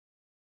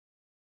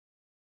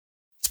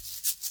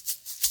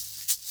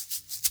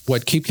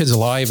what Keep Kids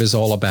Alive is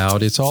all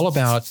about. It's all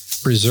about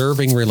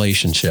preserving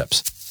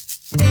relationships.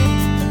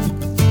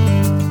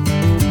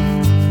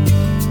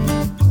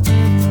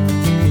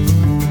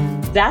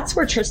 That's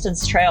where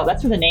Tristan's Trail,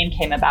 that's where the name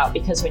came about,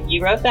 because when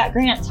you wrote that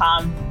grant,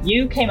 Tom,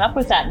 you came up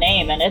with that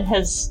name and it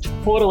has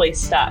totally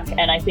stuck.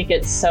 And I think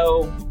it's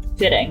so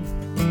fitting.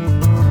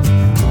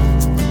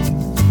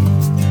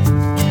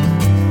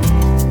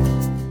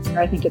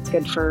 I think it's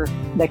good for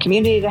the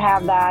community to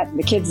have that,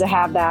 the kids to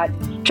have that.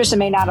 Tristan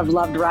may not have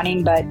loved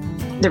running, but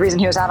the reason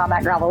he was out on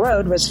that gravel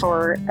road was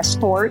for a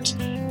sport.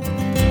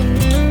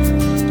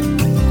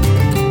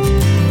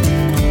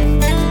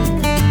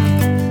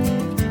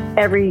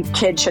 Every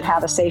kid should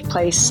have a safe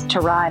place to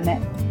run,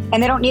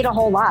 and they don't need a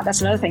whole lot.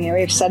 That's another thing.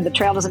 We've said the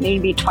trail doesn't need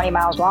to be 20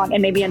 miles long,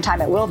 and maybe in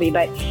time it will be,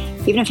 but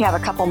even if you have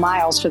a couple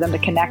miles for them to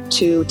connect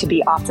to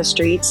be off the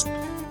streets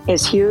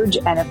is huge.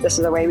 And if this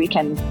is a way we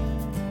can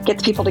get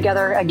the people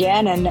together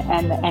again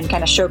and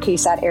kind of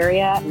showcase that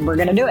area, we're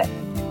going to do it.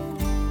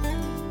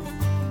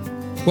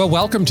 Well,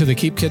 welcome to the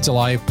Keep Kids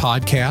Alive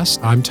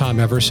podcast. I'm Tom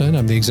Everson.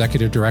 I'm the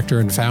executive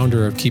director and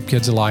founder of Keep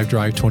Kids Alive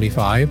Drive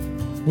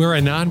 25. We're a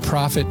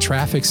nonprofit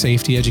traffic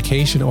safety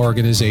education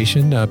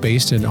organization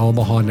based in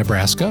Omaha,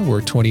 Nebraska.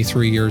 We're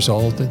 23 years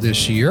old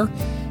this year,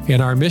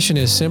 and our mission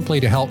is simply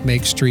to help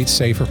make streets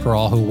safer for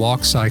all who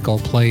walk, cycle,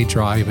 play,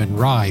 drive, and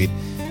ride.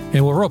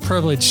 And we're real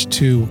privileged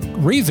to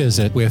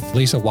revisit with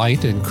Lisa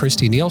White and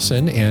Christy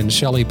Nielsen, and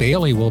Shelley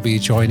Bailey will be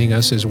joining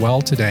us as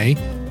well today.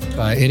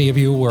 Any of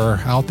you were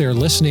out there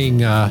listening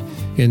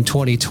in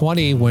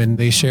 2020 when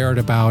they shared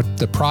about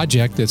the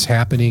project that's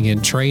happening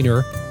in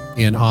Trainer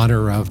in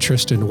honor of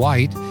Tristan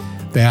White.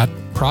 That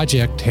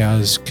project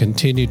has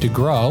continued to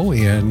grow,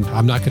 and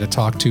I'm not going to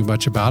talk too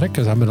much about it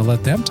because I'm going to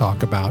let them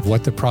talk about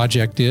what the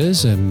project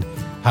is and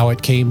how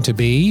it came to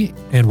be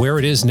and where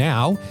it is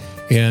now,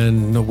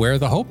 and where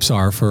the hopes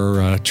are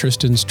for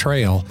Tristan's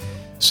Trail.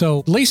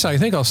 So, Lisa, I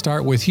think I'll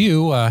start with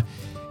you,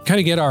 kind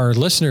of get our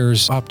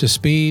listeners up to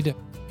speed.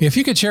 If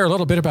you could share a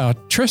little bit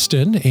about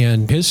Tristan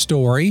and his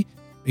story,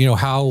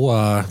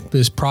 how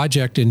this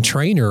project in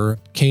Trainer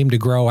came to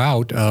grow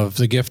out of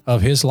the gift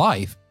of his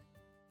life.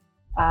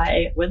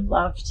 I would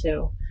love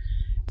to.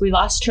 We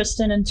lost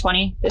Tristan in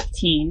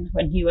 2015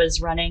 when he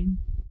was running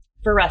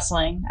for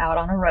wrestling out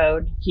on a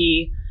road.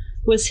 He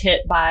was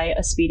hit by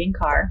a speeding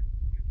car.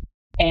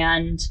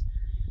 And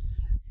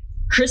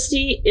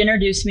Christy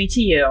introduced me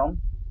to you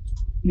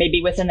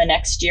maybe within the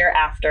next year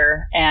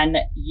after, and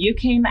you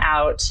came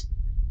out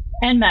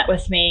and met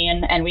with me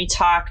and we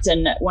talked.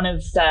 And one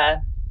of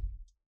the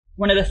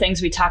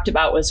things we talked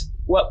about was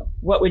what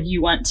would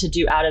you want to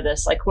do out of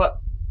this? Like what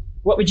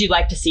would you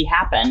like to see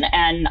happen?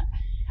 And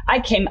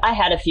I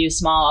had a few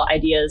small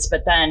ideas,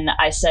 but then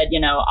I said,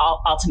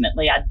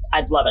 ultimately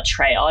I'd love a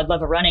trail. I'd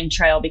love a running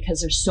trail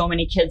because there's so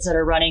many kids that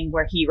are running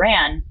where he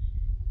ran.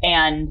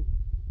 And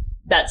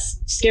that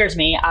scares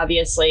me,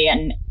 obviously,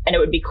 and it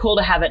would be cool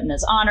to have it in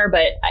his honor,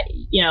 but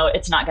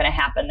it's not going to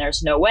happen.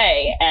 There's no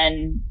way.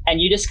 And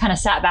you just kind of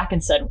sat back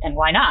and said, and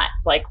why not?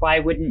 Like, why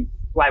wouldn't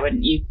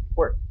you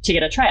work to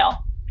get a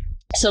trail?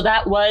 So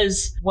that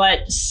was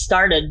what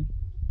started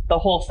the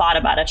whole thought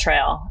about a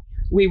trail.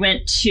 We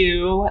went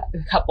to a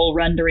couple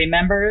Run to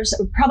Remembers,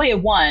 probably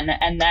one,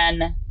 and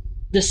then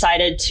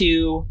decided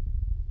to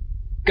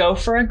go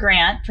for a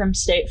grant from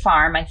State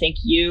Farm. I think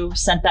you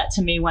sent that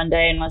to me one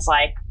day and was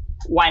like,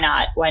 why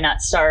not? Why not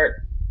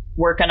start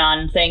working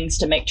on things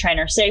to make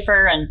Trainer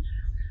safer? And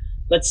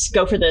let's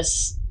go for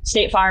this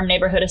State Farm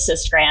Neighborhood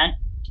Assist grant.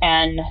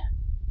 And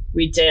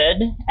we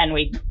did, and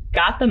we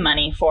got the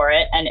money for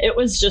it. And it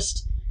was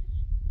just,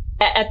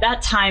 at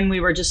that time, we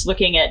were just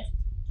looking at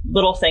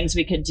little things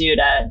we could do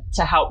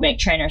to help make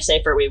Trainer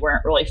safer. We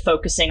weren't really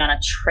focusing on a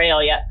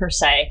trail yet per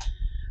se,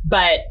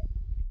 but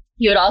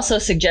you had also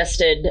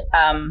suggested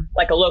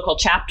like a local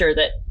chapter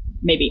that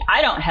maybe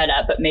I don't head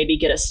up, but maybe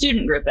get a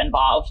student group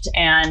involved.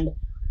 And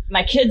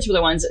my kids were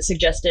the ones that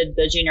suggested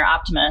the Junior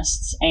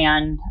Optimists,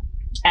 and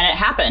it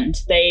happened.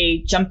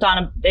 They jumped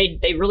on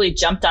they really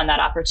jumped on that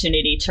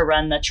opportunity to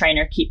run the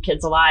Trainer Keep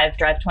Kids Alive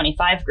Drive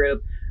 25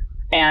 group,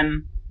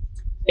 and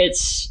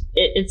it's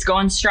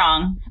going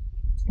strong.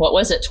 What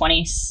was it,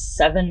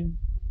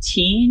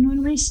 2017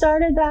 when we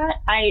started that?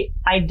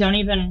 I don't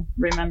even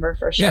remember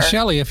for sure. Yeah,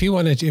 Shelley, if you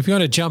want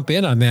to jump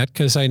in on that,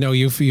 because I know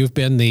you've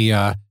been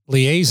the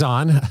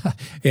liaison,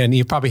 and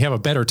you probably have a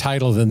better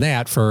title than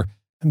that for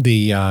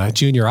the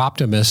Junior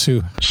Optimists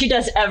who... She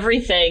does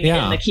everything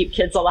in the Keep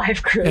Kids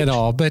Alive group. And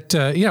all. But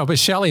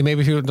Shelley,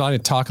 maybe if you would like to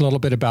talk a little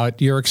bit about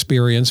your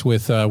experience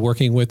with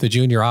working with the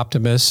Junior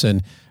Optimists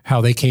and how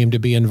they came to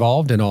be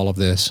involved in all of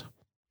this.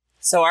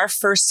 So our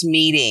first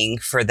meeting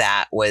for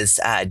that was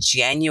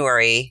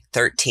January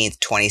 13th,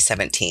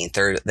 2017,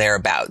 or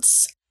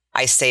thereabouts.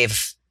 I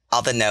save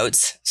all the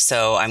notes,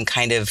 so I'm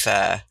kind of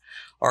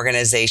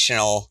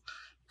organizational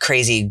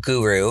crazy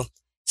guru.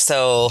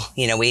 So,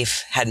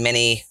 we've had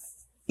many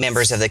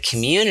members of the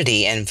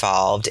community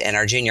involved, and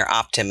our Junior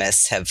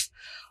Optimists have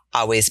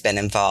always been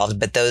involved,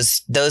 but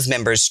those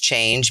members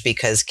change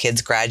because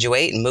kids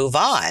graduate and move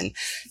on.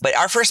 But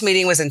our first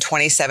meeting was in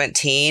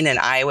 2017, and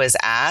I was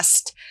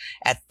asked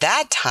at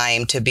that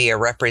time to be a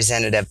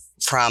representative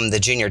from the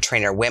Junior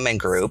Trainer Women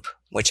group,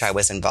 which I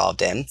was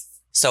involved in.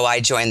 So I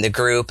joined the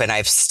group and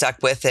I've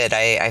stuck with it.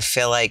 I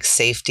feel like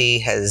safety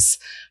has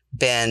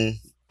been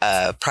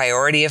a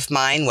priority of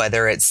mine,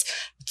 whether it's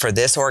for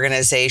this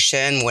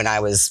organization when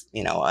I was,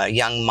 a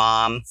young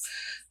mom,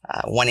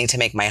 wanting to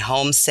make my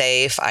home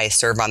safe. I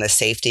serve on the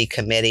safety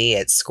committee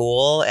at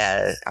school.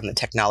 I'm the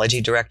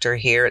technology director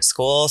here at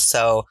school.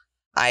 So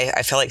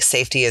I feel like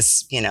safety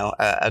is,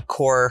 a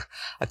core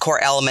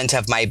element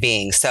of my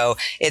being. So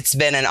it's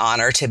been an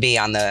honor to be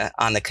on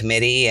the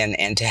committee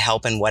and to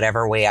help in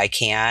whatever way I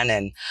can.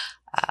 And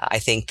I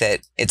think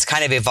that it's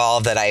kind of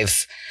evolved that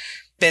I've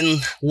been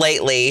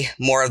lately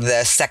more of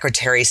the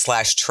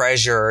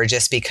secretary/treasurer,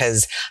 just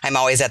because I'm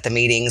always at the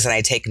meetings and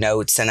I take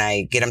notes and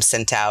I get them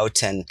sent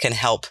out and can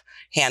help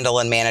handle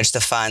and manage the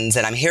funds.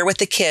 And I'm here with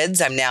the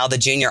kids. I'm now the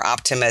Junior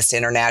Optimist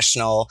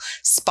International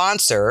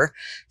sponsor.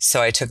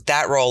 So I took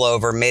that role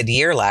over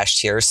mid-year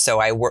last year. So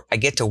I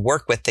get to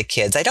work with the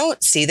kids. I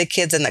don't see the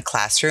kids in the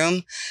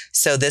classroom.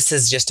 So this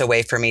is just a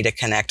way for me to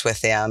connect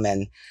with them.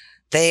 And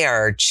they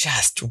are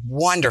just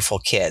wonderful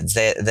kids.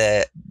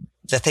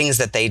 The things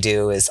that they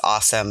do is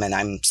awesome. And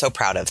I'm so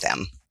proud of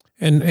them.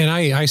 And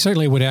I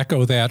certainly would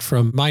echo that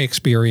from my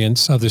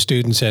experience of the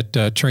students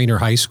at Trainer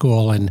High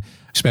School, and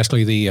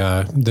especially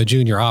the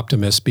Junior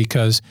Optimists,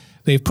 because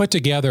they've put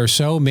together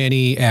so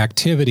many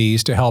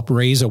activities to help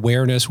raise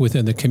awareness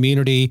within the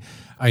community.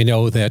 I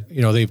know that,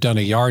 they've done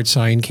a yard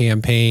sign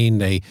campaign.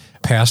 They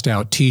passed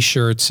out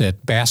T-shirts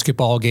at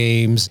basketball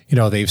games.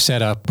 They've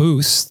set up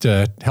booths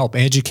to help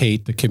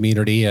educate the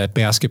community at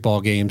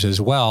basketball games as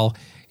well.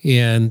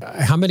 And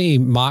how many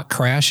mock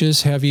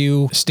crashes have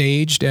you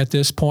staged at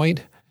this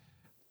point?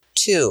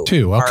 Two.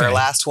 Okay. Our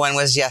last one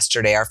was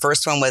yesterday. Our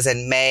first one was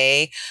in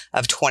May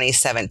of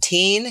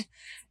 2017.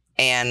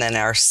 And then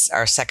our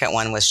second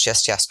one was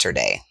just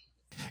yesterday.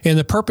 And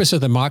the purpose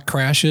of the mock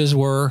crashes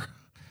were?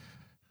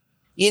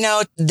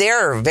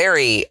 They're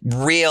very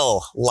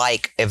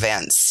real-like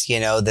events.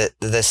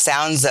 The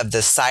sounds of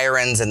the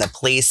sirens and the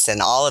police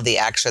and all of the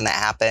action that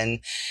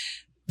happened,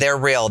 they're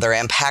real.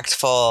 They're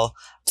impactful.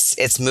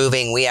 It's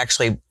moving. We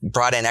actually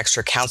brought in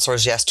extra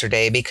counselors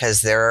yesterday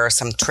because there are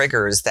some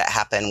triggers that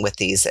happen with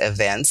these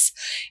events,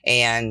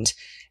 and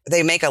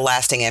they make a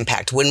lasting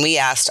impact. When we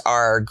asked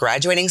our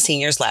graduating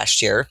seniors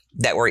last year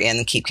that were in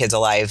the Keep Kids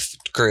Alive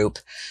group,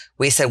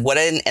 we said, what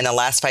in the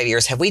last 5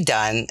 years have we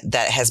done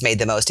that has made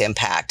the most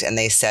impact? And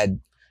they said,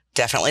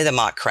 definitely the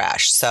mock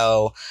crash.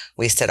 So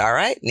we said, all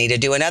right, need to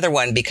do another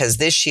one, because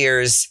this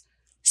year's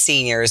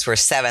seniors were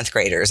 7th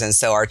graders. And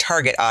so our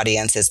target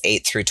audience is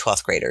 8th through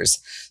 12th graders.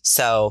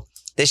 So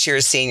this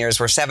year's seniors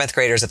were 7th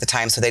graders at the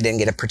time, so they didn't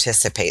get to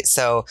participate.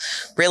 So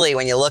really,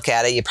 when you look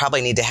at it, you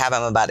probably need to have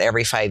them about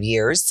every 5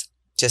 years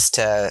just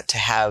to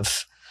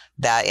have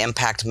that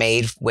impact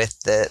made with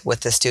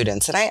the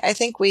students. And I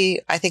think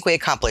we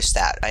accomplished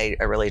that. I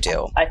really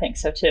do. I think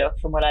so too,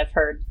 from what I've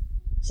heard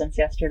since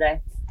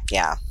yesterday.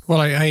 Yeah.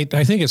 Well, I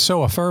think it's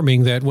so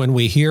affirming that when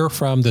we hear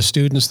from the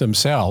students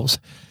themselves,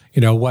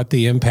 what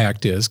the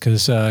impact is,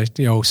 because,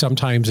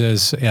 sometimes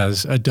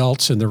as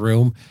adults in the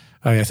room,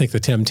 I think the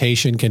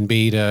temptation can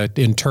be to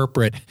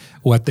interpret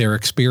what their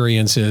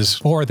experience is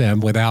for them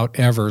without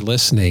ever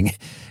listening,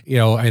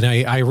 and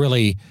I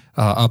really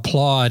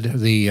applaud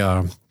the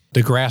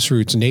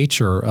grassroots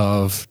nature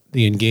of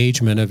the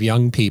engagement of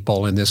young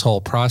people in this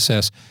whole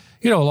process,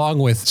 along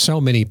with so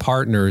many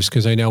partners,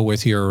 because I know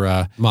with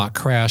your mock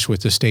crash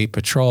with the State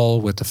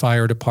Patrol, with the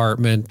fire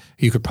department,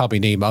 you could probably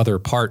name other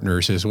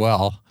partners as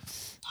well.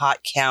 Hot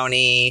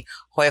County,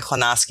 Hoy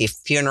Klonoski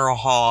Funeral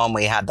Home.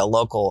 We had the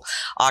local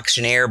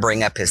auctioneer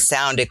bring up his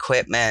sound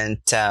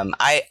equipment.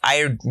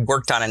 I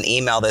worked on an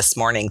email this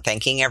morning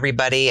thanking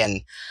everybody,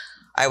 and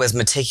I was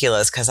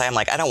meticulous because I'm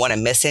like, I don't want to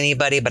miss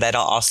anybody, but I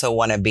don't also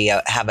want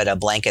to have it a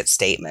blanket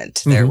statement.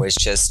 Mm-hmm. There was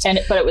just...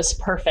 But it was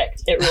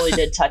perfect. It really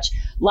did touch.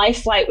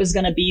 Life Flight was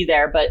going to be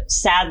there, but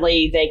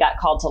sadly they got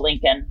called to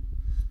Lincoln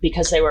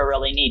because they were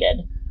really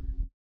needed.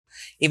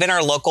 Even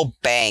our local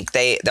bank,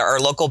 our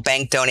local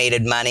bank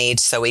donated money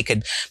so we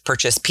could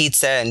purchase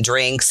pizza and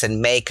drinks and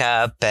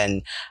makeup,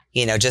 and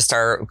just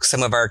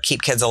some of our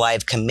Keep Kids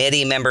Alive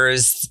committee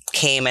members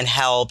came and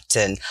helped,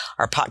 and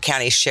our Pot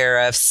County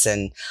sheriffs,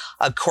 and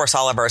of course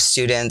all of our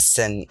students,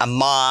 and a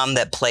mom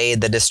that played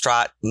the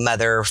distraught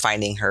mother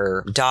finding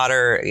her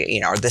daughter.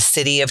 The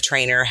city of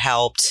Trainer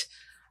helped.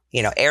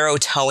 Arrow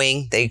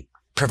Towing, they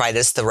provide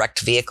us the wrecked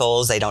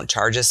vehicles. They don't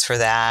charge us for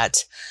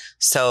that.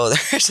 So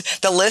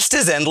the list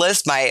is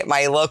endless.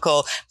 My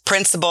local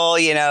principal,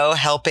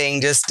 helping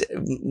just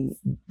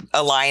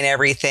align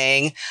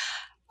everything.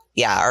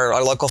 Yeah,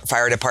 our local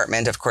fire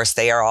department, of course,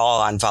 they are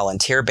all on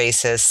volunteer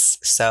basis.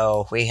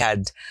 So we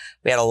had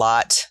a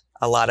lot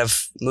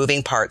of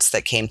moving parts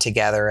that came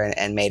together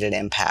and made an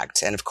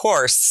impact. And of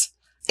course,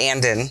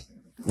 Andon,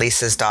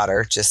 Lisa's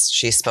daughter,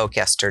 she spoke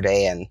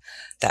yesterday, and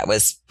that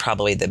was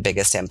probably the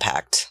biggest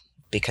impact.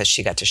 because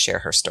she got to share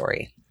her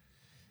story.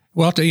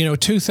 Well,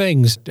 two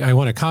things I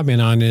want to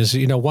comment on is,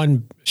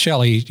 one,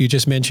 Shelley, you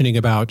just mentioning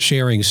about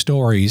sharing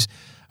stories,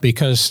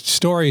 because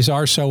stories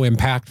are so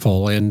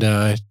impactful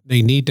and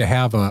they need to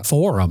have a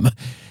forum,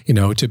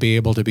 to be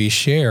able to be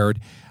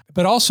shared.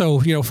 But also,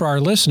 for our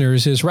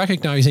listeners is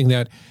recognizing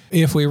that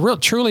if we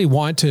truly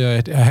want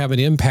to have an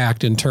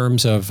impact in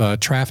terms of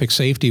traffic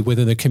safety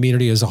within the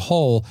community as a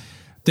whole,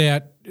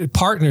 that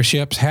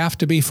partnerships have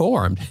to be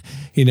formed.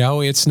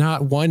 It's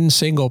not one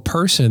single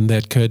person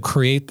that could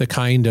create the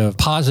kind of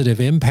positive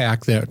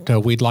impact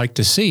that we'd like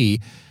to see.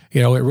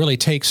 It really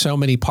takes so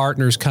many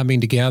partners coming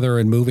together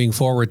and moving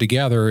forward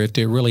together. It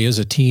really is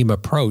a team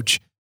approach.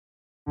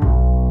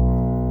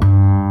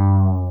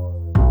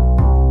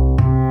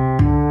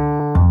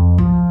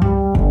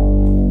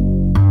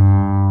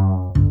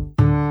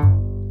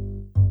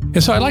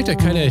 And so I'd like to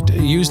kind of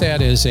use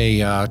that as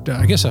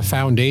a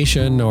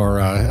foundation or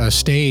a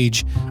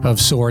stage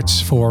of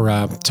sorts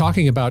for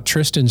talking about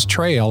Tristan's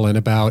Trail and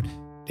about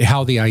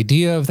how the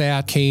idea of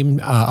that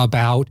came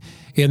about,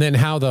 and then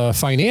how the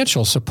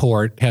financial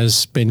support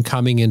has been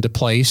coming into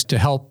place to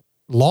help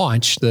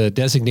launch the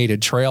designated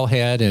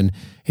trailhead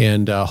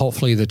and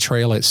hopefully the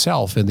trail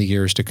itself in the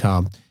years to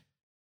come.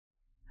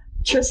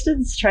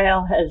 Tristan's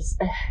Trail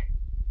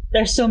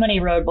there's so many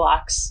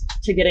roadblocks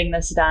to getting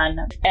this done.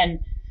 And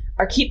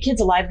our Keep Kids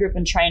Alive group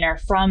and trainer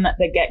from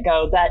the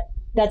get-go,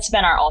 that's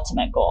been our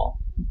ultimate goal.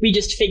 We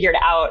just figured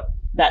out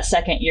that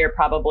second year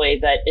probably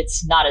that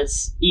it's not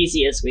as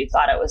easy as we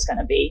thought it was going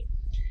to be.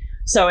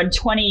 So in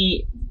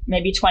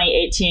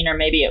 2018, or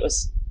maybe it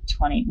was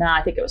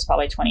I think it was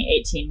probably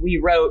 2018, we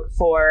wrote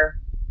for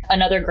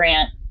another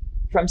grant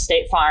from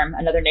State Farm,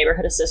 another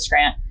Neighborhood Assist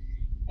grant.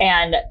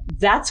 And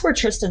that's where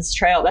Tristan's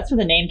Trail, that's where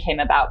the name came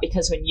about,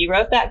 because when you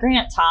wrote that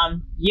grant,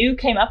 Tom, you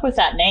came up with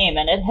that name,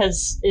 and it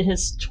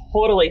has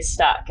totally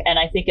stuck. And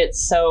I think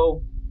it's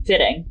so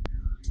fitting.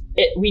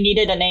 We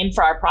needed a name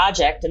for our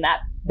project, and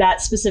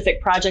that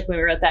specific project when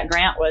we wrote that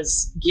grant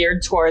was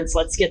geared towards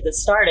let's get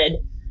this started.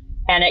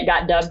 And it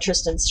got dubbed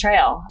Tristan's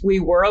Trail. We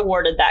were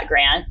awarded that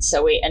grant,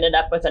 so we ended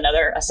up with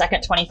a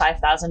second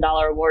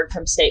 $25,000 award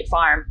from State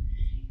Farm.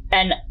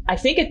 And I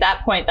think at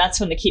that point, that's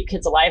when the Keep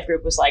Kids Alive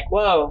group was like,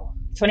 whoa,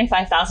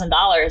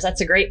 $25,000,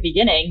 that's a great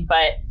beginning,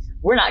 but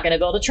we're not going to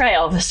build a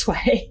trail this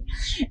way.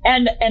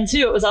 And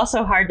two, it was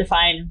also hard to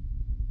find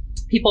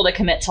people to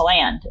commit to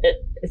land.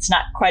 It's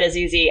not quite as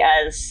easy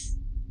as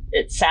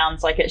it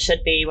sounds like it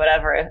should be,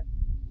 whatever.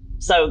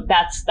 So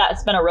that's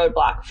been a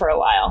roadblock for a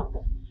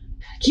while.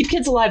 Keep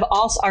Kids Alive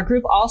our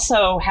group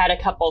also had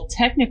a couple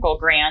technical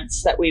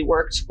grants that we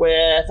worked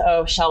with.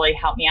 Oh, Shelley,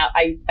 help me out.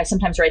 I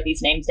sometimes write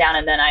these names down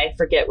and then I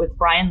forget, with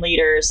Brian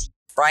Leaders.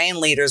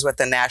 Brian Leaders with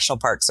the National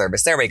Park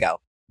Service. There we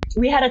go.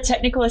 We had a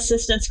technical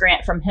assistance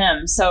grant from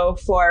him. So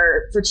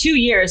for 2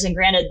 years, and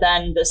granted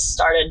then this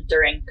started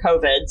during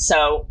COVID,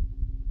 so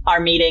our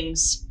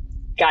meetings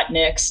got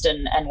nixed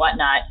and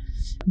whatnot.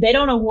 They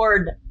don't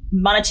award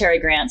monetary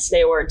grants,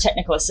 they award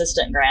technical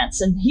assistant grants.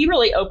 And he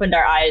really opened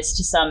our eyes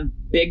to some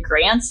big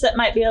grants that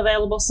might be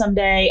available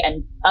someday.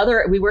 And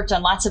we worked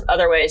on lots of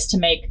other ways to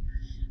make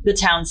the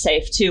town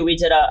safe too. We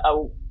did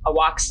a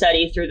walk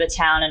study through the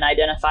town and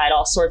identified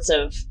all sorts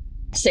of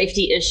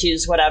safety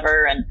issues,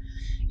 whatever, and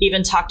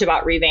even talked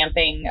about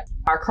revamping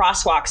our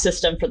crosswalk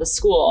system for the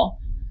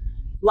school.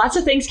 Lots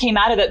of things came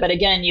out of it, but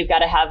again, you've got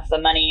to have the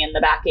money and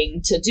the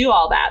backing to do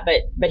all that.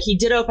 But he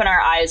did open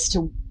our eyes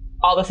to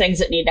all the things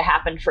that need to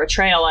happen for a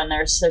trail, and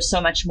there's so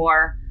much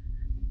more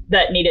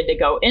that needed to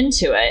go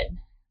into it.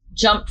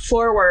 Jump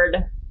forward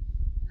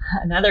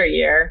another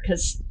year,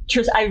 because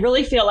I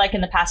really feel like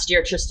in the past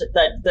year,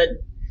 the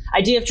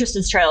idea of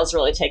Tristan's Trail has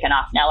really taken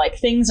off now. Like,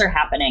 things are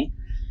happening.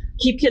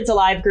 Keep Kids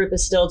Alive group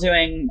is still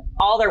doing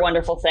all their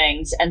wonderful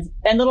things, and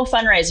little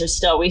fundraisers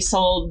still. We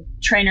sold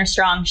Trainer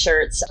Strong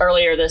shirts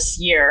earlier this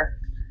year,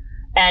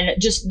 and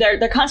just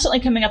they're constantly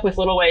coming up with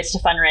little ways to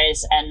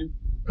fundraise and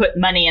put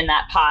money in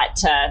that pot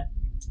to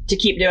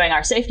keep doing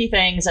our safety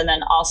things, and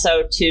then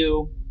also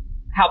to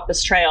help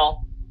this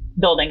trail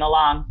building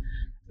along.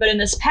 But in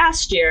this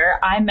past year,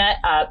 I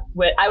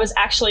was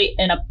actually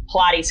in a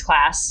Pilates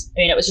class.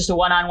 I mean, it was just a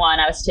one-on-one.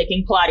 I was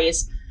taking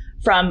Pilates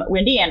from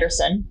Wendy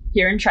Anderson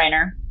here in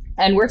Trainer.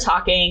 And we're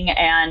talking,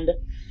 and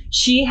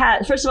she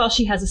has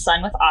a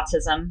son with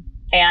autism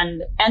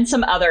and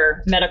some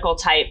other medical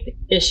type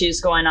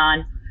issues going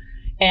on.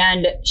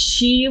 And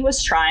she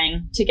was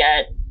trying to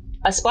get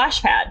a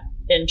splash pad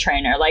in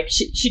Trainer. Like,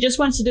 she just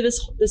wants to do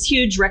this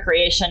huge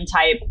recreation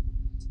type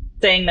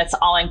thing that's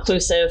all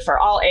inclusive for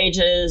all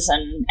ages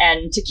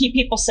and to keep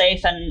people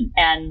safe and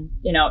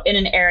in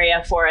an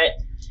area for it.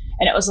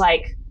 And it was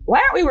like, why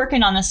aren't we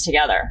working on this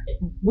together?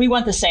 We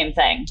want the same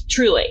thing,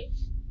 truly.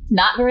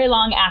 Not very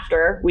long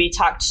after, we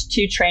talked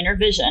to Trainer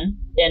Vision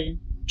in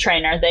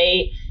Trainer.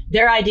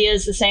 Their idea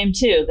is the same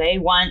too. They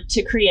want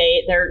to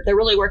create, they're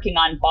really working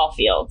on ball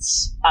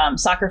fields,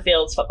 soccer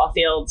fields, football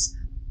fields,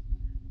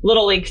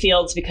 little league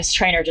fields, because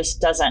Trainer just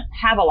doesn't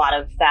have a lot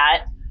of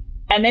that.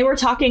 And they were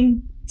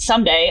talking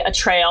someday a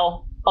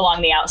trail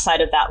along the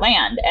outside of that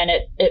land. And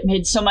it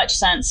made so much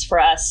sense for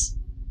us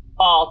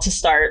all to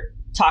start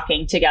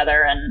talking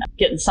together and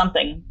getting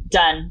something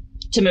done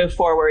to move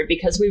forward,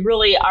 because we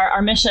really,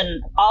 our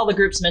mission, all the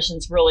group's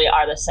missions really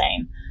are the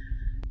same.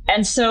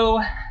 And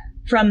so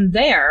from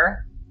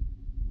there,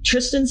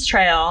 Tristan's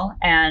Trail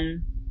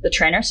and the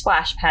Trainer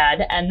Splash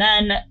Pad, and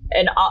then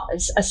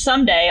a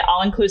someday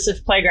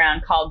all-inclusive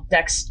playground called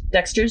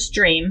Dexter's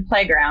Dream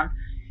Playground,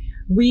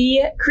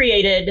 we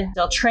created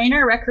the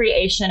Trainer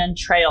Recreation and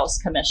Trails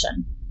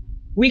Commission.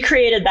 We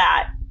created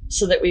that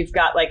so that we've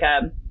got like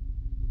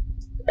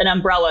an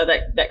umbrella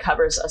that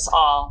covers us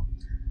all.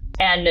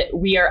 And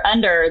we are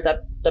under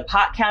the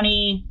Pot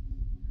County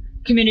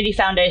Community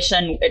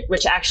Foundation,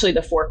 which actually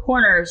the Four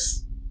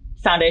Corners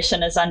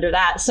Foundation is under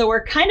that. So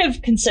we're kind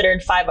of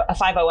considered a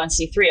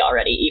 501c3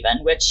 already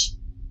even, which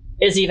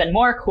is even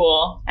more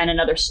cool and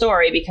another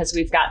story because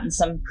we've gotten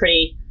some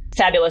pretty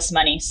fabulous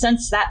money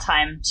since that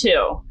time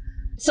too.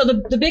 So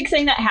the big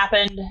thing that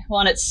happened,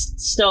 well, and it's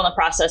still in the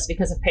process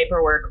because of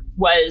paperwork,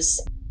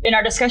 was in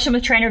our discussion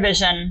with Trainer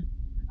Vision,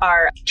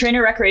 our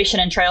Trainer Recreation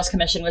and Trails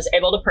Commission was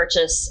able to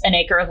purchase an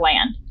acre of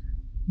land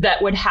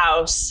that would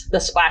house the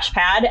splash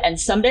pad and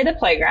someday the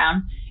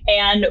playground.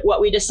 And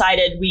what we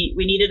decided, we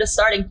needed a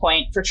starting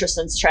point for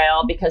Tristan's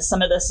Trail because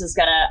some of this is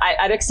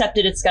I've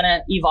accepted it's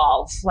gonna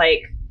evolve.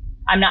 Like,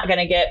 I'm not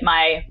gonna get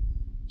my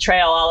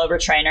trail all over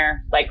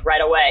Trainer like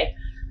right away.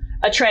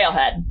 A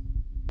trailhead.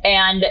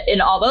 And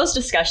in all those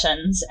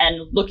discussions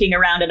and looking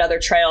around at other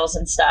trails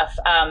and stuff,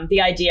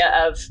 the idea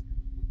of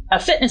a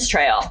fitness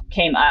trail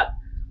came up.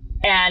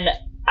 And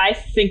I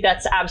think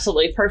that's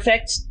absolutely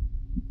perfect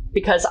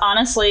because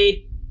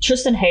honestly,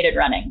 Tristan hated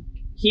running.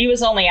 He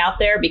was only out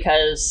there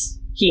because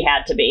he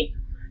had to be.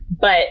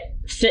 But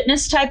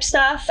fitness type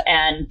stuff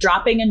and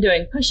dropping and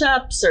doing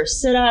push-ups or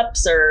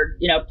sit-ups or,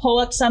 pull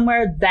up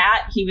somewhere,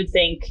 that he would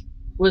think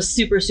was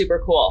super,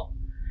 super cool.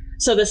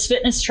 So this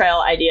fitness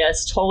trail idea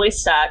is totally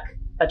stuck.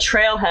 A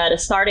trailhead, a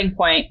starting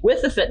point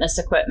with the fitness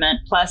equipment,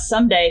 plus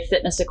someday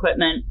fitness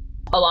equipment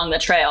along the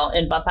trail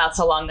in bump outs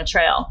along the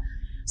trail.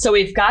 So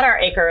we've got our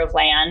acre of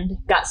land,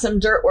 got some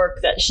dirt work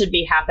that should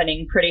be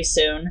happening pretty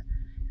soon.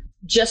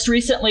 Just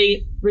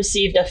recently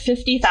received a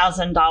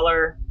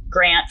 $50,000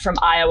 grant from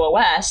Iowa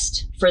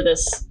West for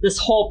this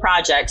whole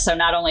project. So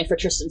not only for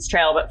Tristan's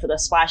Trail, but for the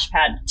splash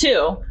pad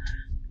too.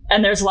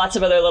 And there's lots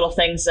of other little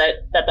things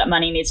that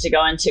money needs to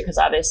go into because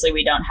obviously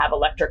we don't have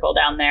electrical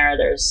down there.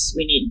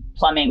 We need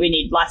plumbing. We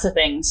need lots of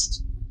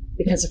things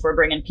because if we're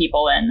bringing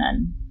people in,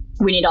 then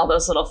we need all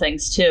those little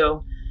things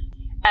too.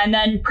 And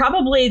then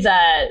probably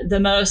the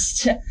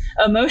most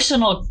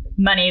emotional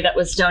money that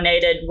was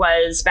donated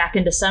was back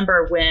in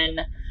December when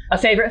a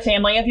favorite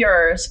family of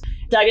yours,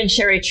 Doug and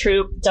Sherry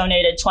Troop,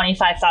 donated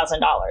 $25,000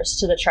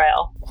 to the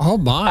trail. Oh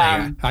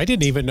my! I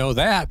didn't even know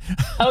that.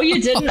 Oh,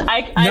 you didn't?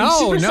 I'm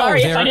super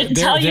sorry if I didn't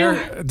tell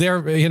you.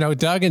 They're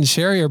Doug and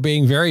Sherry are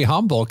being very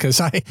humble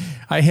because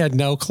I had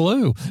no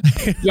clue.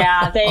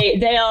 Yeah,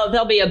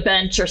 there'll be a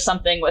bench or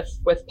something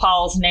with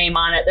Paul's name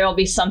on it. There'll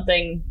be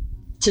something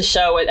to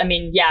show it. I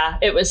mean, yeah,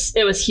 it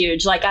was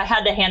huge. Like I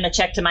had to hand the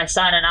check to my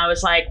son, and I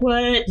was like,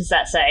 "What does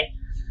that say?"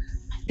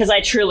 Because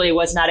I truly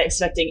was not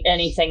expecting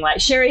anything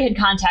like. Sherry had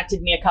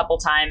contacted me a couple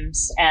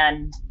times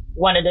and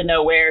wanted to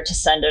know where to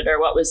send it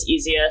or what was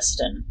easiest.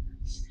 And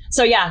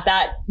so, yeah,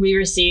 that we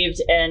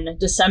received in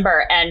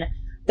December. And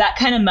that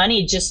kind of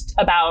money just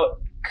about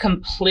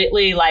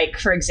completely, like,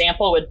 for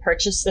example, would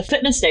purchase the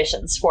fitness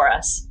stations for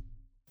us.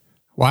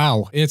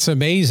 Wow. It's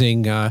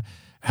amazing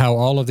how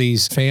all of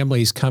these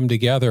families come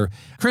together.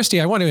 Christy,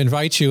 I want to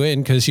invite you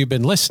in because you've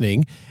been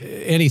listening.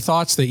 Any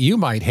thoughts that you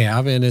might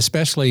have, and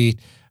especially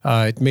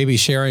maybe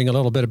sharing a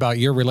little bit about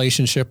your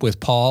relationship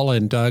with Paul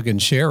and Doug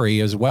and Sherry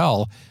as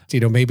well.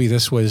 Maybe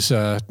this was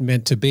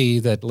meant to be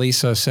that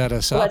Lisa set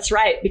us up. Well, that's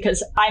right,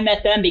 because I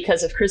met them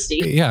because of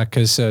Christy. Yeah,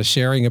 because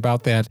sharing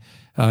about that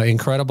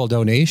incredible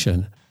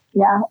donation.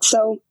 Yeah,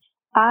 so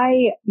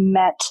I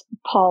met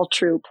Paul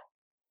Troop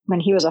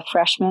when he was a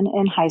freshman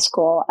in high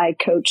school. I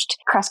coached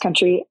cross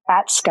country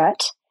at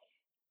Scott,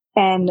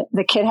 and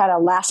the kid had a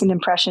lasting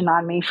impression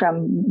on me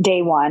from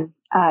day one.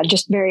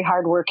 Just very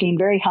hardworking,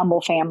 very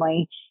humble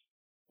family.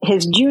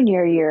 His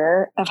junior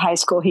year of high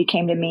school, he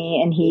came to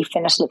me and he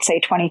finished, let's say,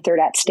 23rd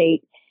at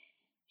state.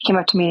 He came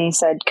up to me and he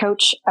said,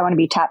 "Coach, I want to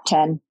be top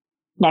 10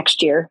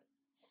 next year."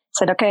 I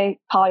said, "Okay,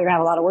 Paul, you're going to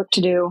have a lot of work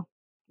to do."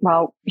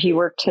 Well, he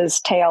worked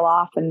his tail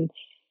off and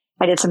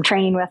I did some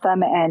training with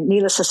him. And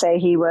needless to say,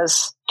 he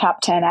was top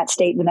 10 at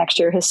state the next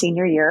year, his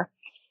senior year.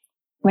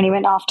 When he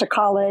went off to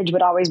college,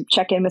 would always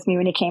check in with me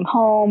when he came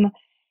home,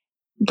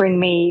 bring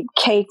me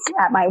cake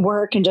at my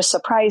work and just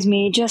surprise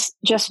me.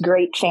 Just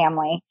great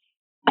family.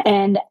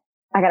 And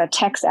I got a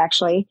text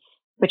actually,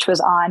 which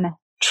was on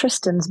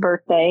Tristan's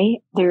birthday,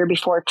 the year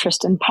before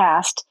Tristan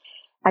passed.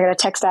 I got a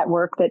text at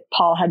work that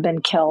Paul had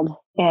been killed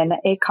in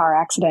a car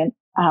accident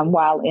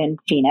while in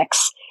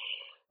Phoenix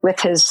with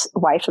his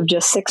wife of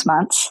just 6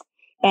 months.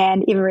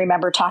 And even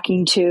remember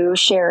talking to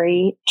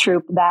Sherry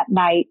Troop that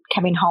night,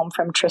 coming home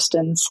from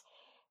Tristan's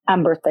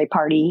birthday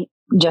party,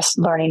 just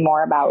learning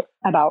more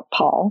about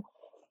Paul.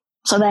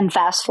 So then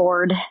fast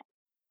forward,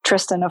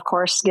 Tristan, of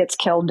course, gets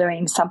killed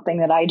doing something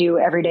that I do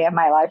every day of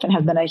my life and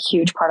has been a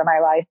huge part of my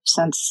life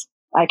since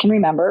I can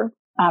remember,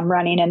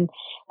 running in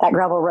that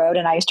gravel road.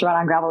 And I used to run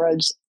on gravel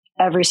roads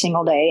every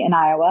single day in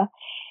Iowa.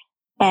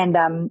 And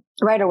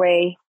right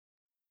away,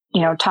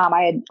 Tom,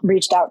 I had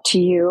reached out to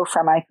you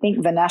from, I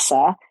think,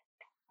 Vanessa,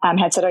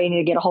 had said, oh, you need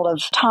to get a hold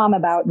of Tom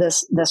about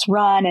this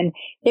run. And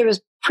it was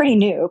pretty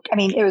new. I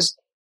mean, it was,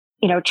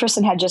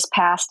 Tristan had just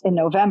passed in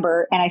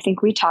November, and I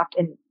think we talked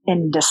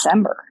in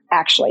December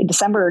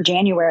or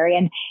January.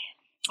 And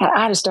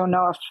I just don't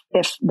know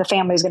if the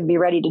family is going to be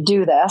ready to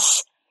do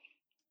this.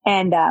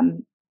 And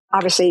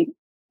obviously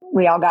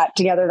we all got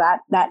together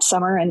that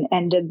summer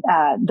and did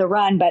the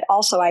run. But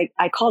also I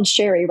called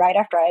Sherry right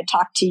after I had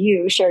talked to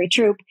you, Sherry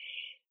Troop,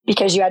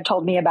 because you had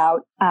told me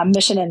about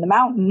Mission in the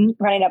Mountain,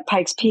 running up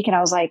Pikes Peak. And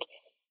I was like,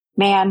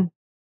 man,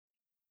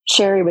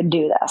 Sherry would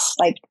do this.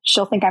 Like,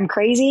 she'll think I'm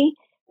crazy,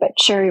 but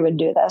Sherry would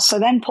do this. So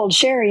then pulled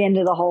Sherry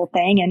into the whole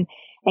thing and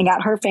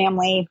got her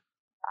family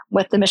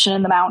with the Mission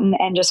in the Mountain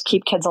and just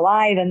Keep Kids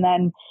Alive. And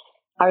then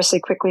obviously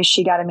quickly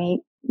she got to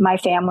meet my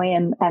family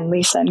and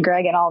Lisa and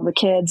Greg and all the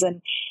kids.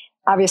 And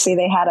obviously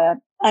they had a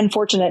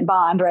unfortunate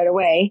bond right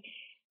away.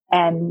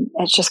 And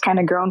it's just kind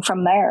of grown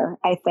from there.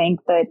 I think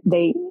that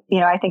they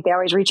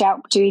always reach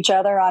out to each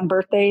other on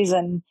birthdays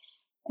and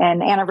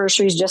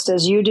anniversaries, just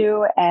as you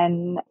do.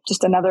 And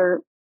just another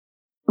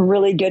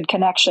really good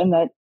connection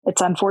that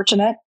it's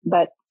unfortunate,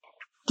 but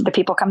the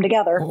people come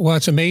together. Well,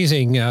 it's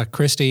amazing,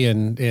 Christy,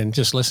 and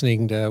just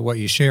listening to what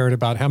you shared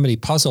about how many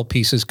puzzle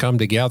pieces come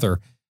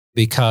together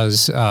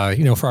because,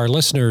 for our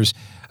listeners,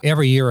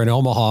 every year in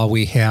Omaha,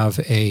 we have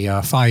a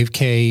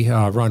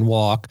 5K run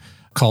walk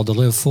called the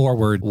Live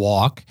Forward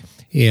Walk,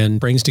 and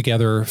brings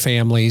together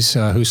families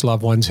whose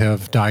loved ones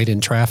have died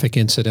in traffic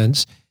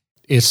incidents.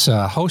 It's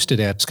hosted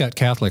at Scott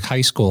Catholic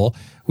High School,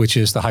 which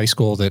is the high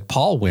school that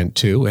Paul went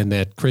to and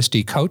that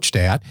Christy coached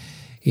at.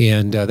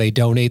 And they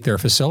donate their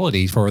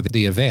facility for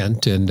the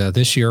event. And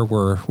this year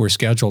we're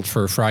scheduled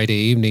for Friday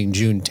evening,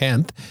 June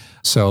 10th.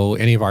 So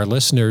any of our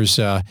listeners,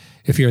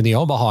 if you're in the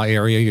Omaha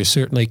area, you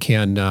certainly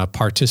can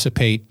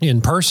participate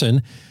in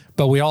person.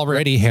 But we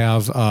already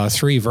have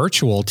 3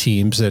 virtual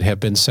teams that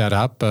have been set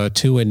up,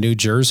 2 in New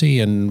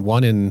Jersey and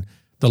 1 in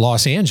the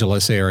Los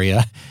Angeles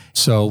area.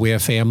 So we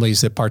have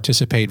families that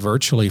participate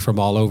virtually from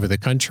all over the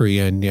country,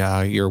 and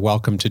you're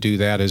welcome to do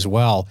that as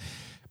well.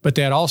 But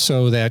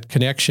that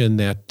connection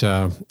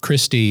that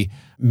Christy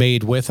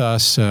made with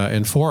us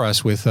and for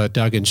us with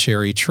Doug and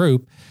Sherry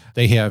Troop,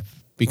 they have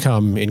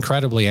become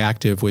incredibly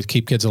active with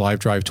Keep Kids Alive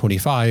Drive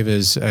 25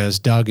 as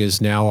Doug is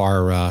now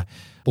our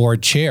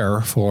board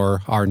chair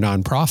for our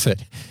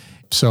nonprofit.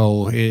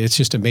 So it's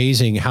just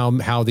amazing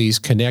how these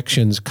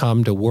connections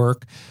come to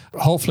work,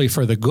 hopefully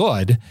for the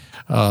good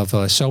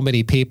of so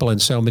many people in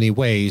so many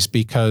ways,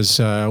 because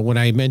when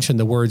I mentioned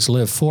the words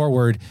Live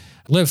Forward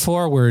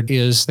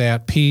is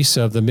that piece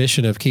of the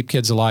mission of Keep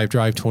Kids Alive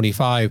Drive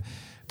 25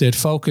 that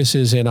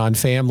focuses in on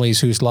families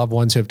whose loved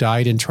ones have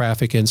died in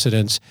traffic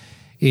incidents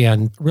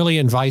and really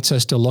invites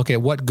us to look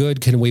at what good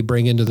can we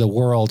bring into the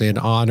world in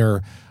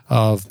honor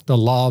of the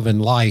love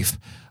and life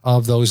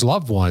of those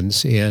loved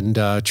ones. And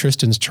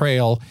Tristan's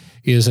Trail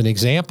is an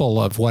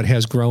example of what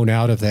has grown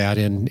out of that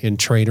in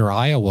Trainer,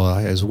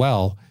 Iowa as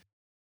well.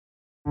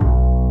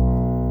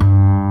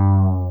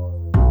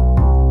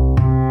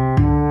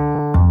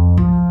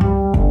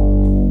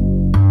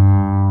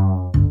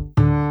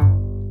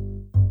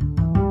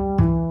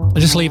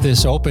 I'll just leave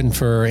this open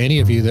for any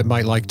of you that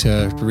might like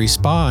to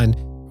respond.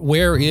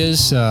 Where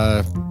is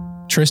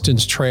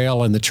Tristan's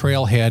Trail and the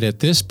trailhead at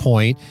this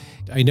point?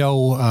 I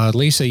know,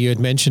 Lisa, you had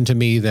mentioned to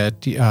me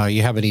that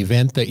you have an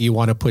event that you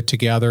want to put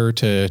together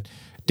to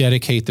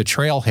dedicate the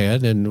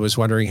trailhead, and was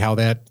wondering how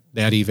that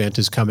event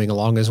is coming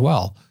along as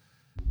well.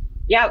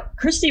 Yeah,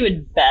 Christy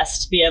would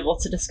best be able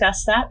to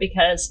discuss that,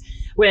 because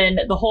when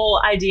the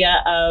whole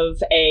idea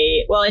of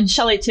and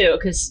Shelly too,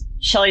 because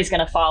Shelly's going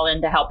to fall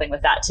into helping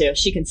with that too.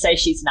 She can say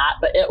she's not,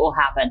 but it will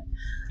happen.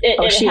 It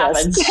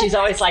happens. She's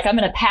always like, I'm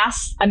going to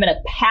pass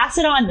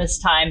it on this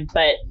time,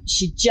 but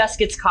she just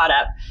gets caught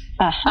up.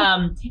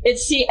 Uh-huh.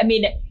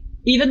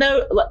 Even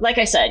though, like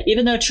I said,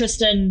 even though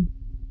Tristan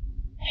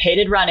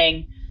hated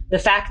running, the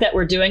fact that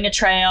we're doing a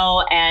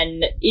trail,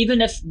 and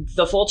even if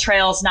the full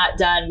trail's not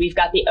done, we've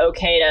got the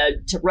okay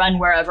to run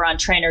wherever on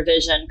Trainer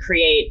Vision,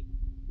 create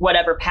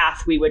whatever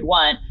path we would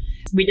want.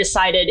 We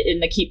decided in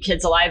the Keep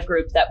Kids Alive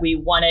group that we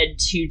wanted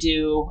to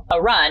do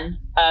a run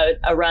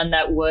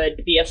that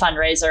would be a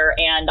fundraiser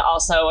and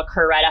also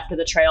occur right after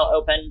the trail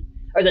opened,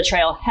 or the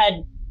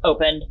trailhead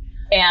opened.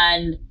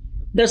 And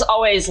there's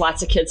always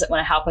lots of kids that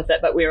want to help with it,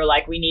 but we were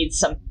like, we need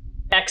some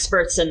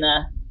experts in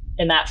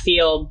that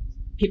field,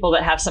 people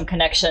that have some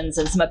connections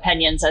and some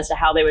opinions as to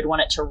how they would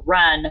want it to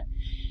run.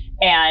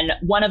 And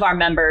one of our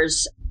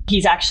members,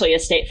 he's actually a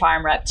State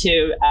Farm rep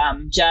too,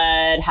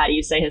 Judd, how do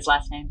you say his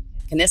last name?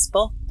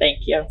 Knispel. Thank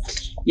you.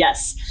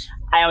 Yes.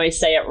 I always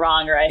say it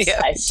wrong, or I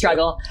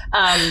struggle.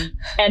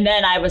 And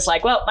then I was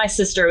like, well, my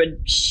sister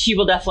she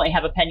will definitely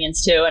have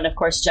opinions too. And of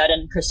course, Judd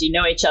and Christy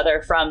know each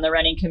other from the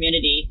running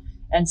community.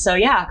 And so,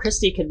 yeah,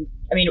 Christy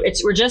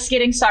we're just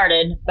getting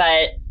started,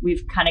 but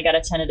we've kind of got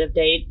a tentative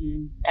date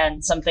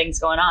and some things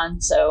going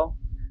on. So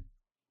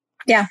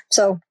yeah,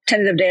 so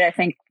tentative date, I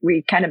think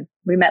we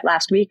met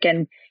last week,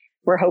 and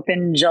we're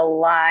hoping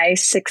July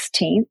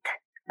 16th,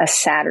 a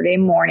Saturday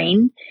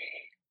morning.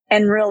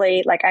 And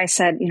really, like I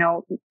said,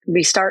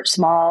 we start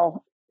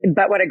small,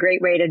 but what a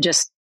great way to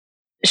just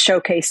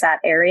showcase that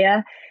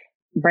area,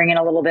 bring in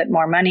a little bit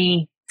more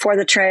money for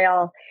the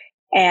trail,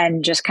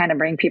 and just kind of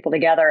bring people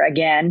together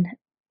again.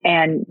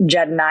 And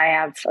Jed and I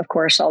have, of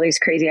course, all these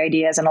crazy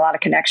ideas and a lot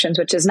of connections,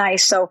 which is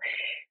nice. So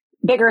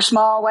big or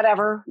small,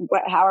 whatever,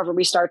 however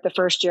we start the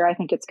first year, I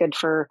think it's good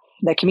for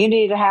the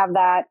community to have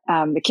that,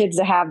 the kids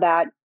to have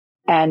that,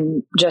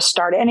 and just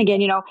start it. And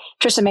again,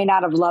 Tristan may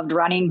not have loved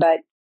running, but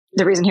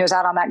the reason he was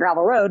out on that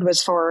gravel road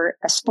was for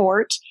a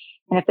sport.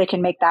 And if they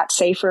can make that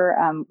safer,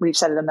 we've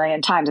said it a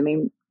million times. I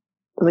mean,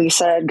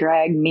 Lisa,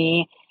 Greg,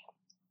 me,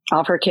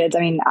 all of her kids. I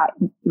mean,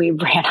 we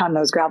ran on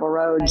those gravel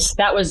roads.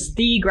 That was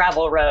the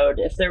gravel road.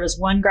 If there was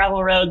one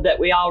gravel road that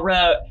we all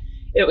rode,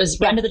 it was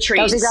Run to the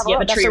Trees. You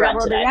have a tree run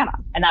today.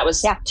 And that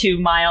was 2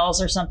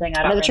 miles or something.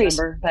 I don't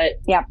remember. But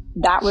yeah,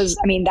 that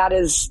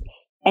is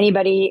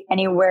anybody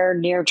anywhere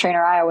near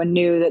Trainer, Iowa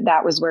knew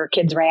that was where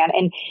kids ran.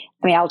 And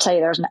I mean, I'll tell you,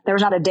 there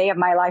was not a day of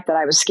my life that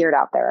I was scared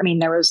out there. I mean,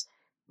 there was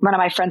one of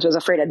my friends was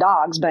afraid of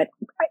dogs, but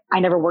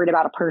I never worried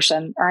about a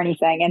person or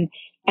anything.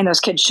 And those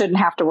kids shouldn't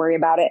have to worry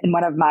about it. And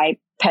one of my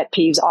pet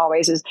peeves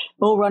always is,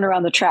 we'll run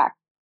around the track.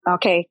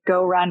 Okay,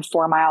 go run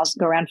 4 miles,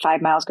 go run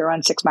 5 miles, go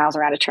run 6 miles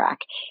around a track.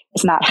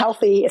 It's not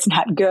healthy. It's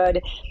not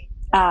good.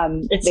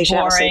 They should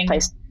have a safe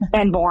place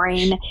and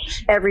boring.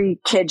 Every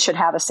kid should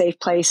have a safe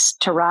place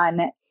to run.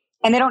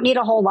 And they don't need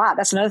a whole lot.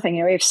 That's another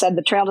thing. We've said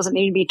the trail doesn't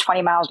need to be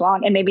 20 miles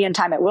long, and maybe in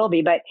time it will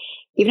be, but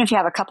even if you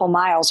have a couple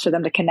miles for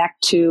them to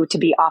connect to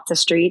be off the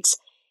streets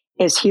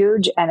is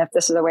huge. And if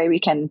this is a way we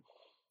can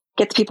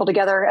get the people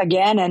together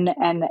again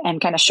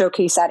and kind of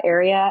showcase that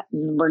area,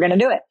 we're going to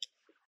do it.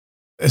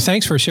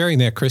 Thanks for sharing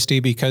that, Christy,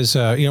 because,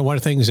 one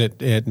of the things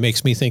that it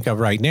makes me think of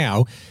right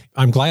now,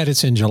 I'm glad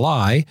it's in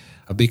July,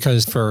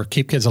 because for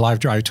Keep Kids Alive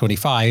Drive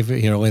 25,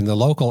 in the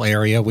local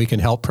area, we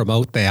can help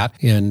promote that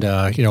and,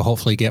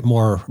 hopefully get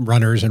more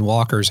runners and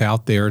walkers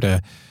out there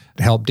to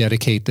help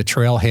dedicate the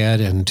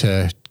trailhead and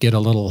to get a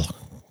little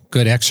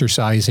good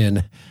exercise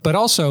in. But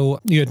also,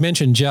 you had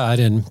mentioned Judd,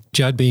 and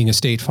Judd being a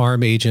State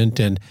Farm agent,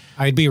 and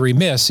I'd be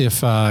remiss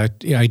if I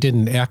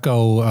didn't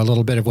echo a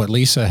little bit of what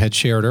Lisa had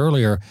shared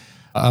earlier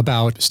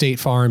about State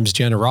Farm's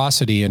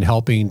generosity in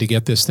helping to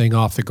get this thing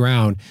off the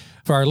ground.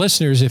 For our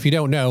listeners, if you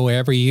don't know,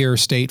 every year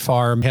State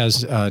Farm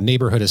has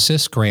neighborhood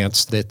assist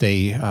grants that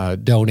they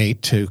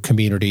donate to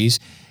communities.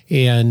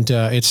 And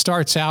it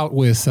starts out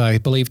with, I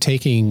believe,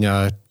 taking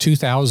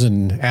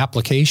 2,000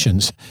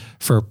 applications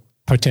for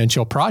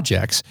potential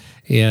projects.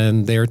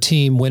 And their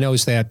team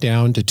winnows that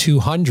down to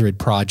 200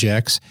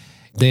 projects.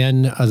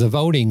 Then the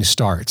voting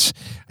starts.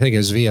 I think it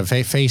was via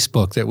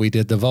Facebook that we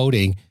did the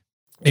voting.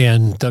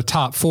 And the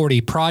top 40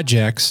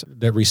 projects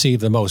that receive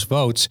the most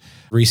votes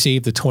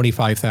receive the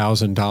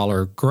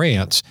 $25,000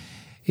 grants.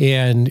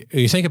 And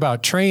you think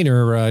about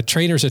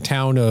Trainer's a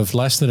town of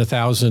less than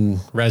 1,000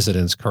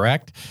 residents,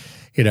 correct?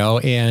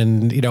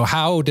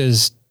 How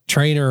does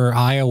Trainer,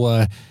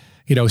 Iowa,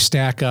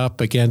 stack up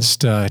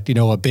against,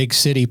 a big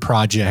city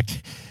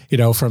project,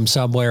 from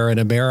somewhere in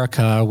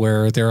America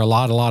where there are a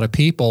lot of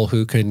people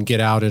who can get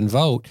out and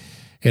vote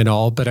and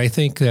all. But I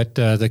think that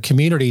the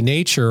community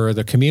nature or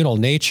the communal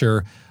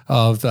nature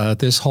of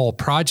this whole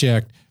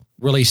project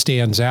really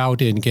stands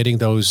out in getting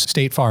those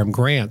State Farm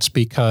grants,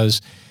 because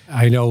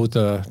I know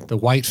the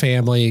White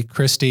family,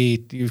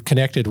 Christy, you've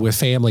connected with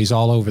families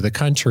all over the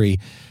country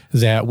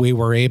that we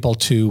were able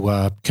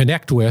to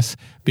connect with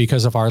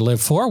because of our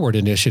Live Forward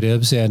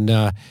initiatives.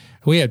 And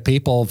we had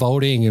people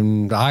voting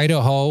in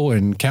Idaho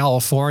and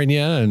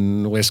California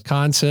and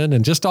Wisconsin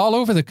and just all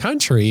over the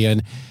country.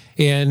 And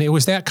it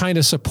was that kind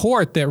of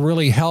support that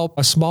really helped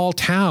a small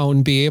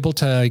town be able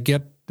to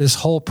get this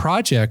whole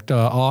project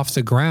off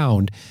the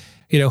ground.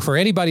 For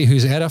anybody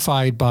who's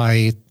edified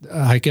by,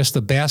 I guess,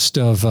 the best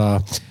of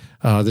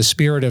the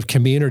spirit of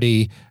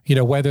community,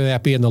 whether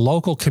that be in the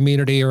local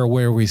community or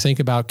where we think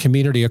about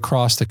community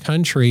across the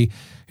country,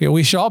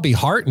 we should all be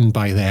heartened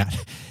by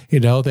that,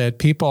 that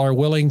people are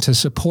willing to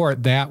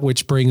support that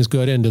which brings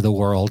good into the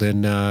world.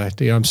 And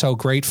I'm so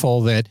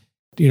grateful that,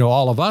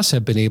 all of us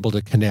have been able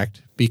to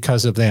connect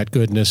because of that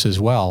goodness as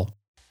well.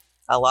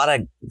 A lot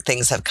of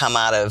things have come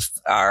out of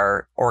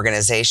our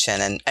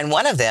organization, and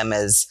one of them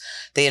is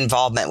the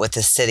involvement with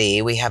the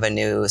city. We have a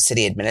new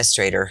city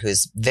administrator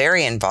who's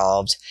very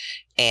involved,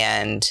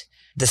 and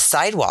the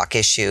sidewalk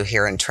issue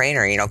here in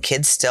Trainer,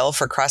 kids still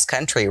for cross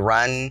country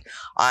run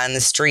on the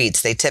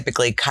streets. They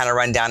typically kind of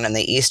run down on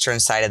the eastern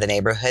side of the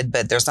neighborhood,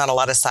 but there's not a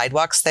lot of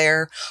sidewalks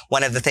there.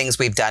 One of the things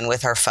we've done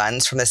with our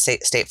funds from the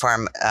State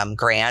Farm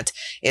grant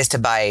is to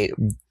buy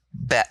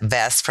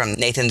vest from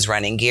Nathan's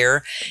Running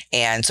Gear.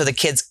 And so the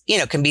kids,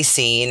 can be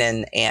seen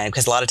and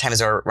because a lot of times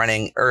they're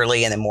running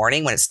early in the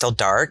morning when it's still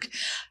dark.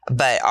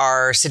 But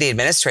our city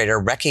administrator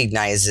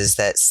recognizes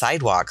that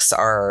sidewalks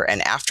are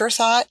an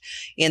afterthought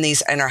in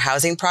our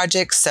housing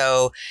projects.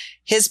 So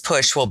his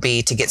push will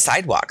be to get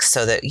sidewalks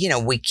so that,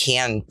 we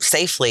can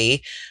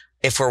safely,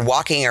 if we're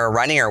walking or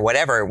running or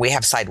whatever, we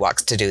have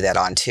sidewalks to do that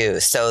on too.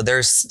 So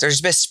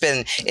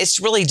it's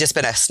really just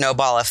been a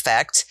snowball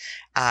effect.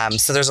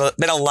 So there's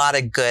been a lot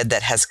of good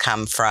that has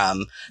come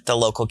from the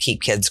local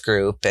Keep Kids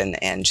group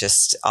and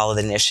just all of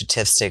the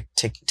initiatives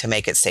to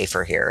make it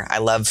safer here. I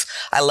love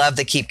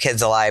the Keep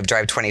Kids Alive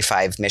Drive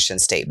 25 mission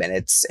statement.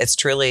 It's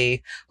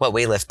truly what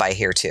we live by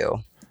here too.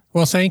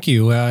 Well, thank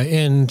you.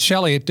 And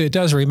Shelley, it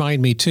does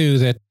remind me too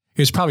that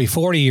it was probably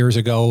 40 years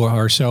ago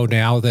or so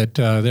now that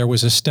there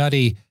was a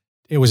study.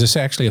 It was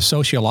actually a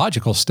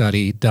sociological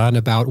study done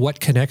about what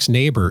connects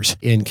neighbors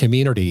in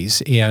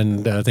communities.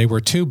 And they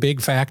were two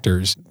big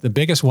factors. The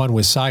biggest one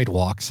was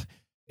sidewalks.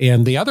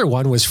 And the other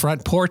one was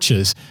front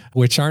porches,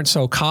 which aren't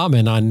so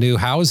common on new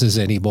houses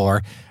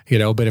anymore.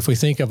 But if we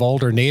think of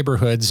older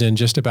neighborhoods in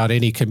just about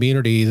any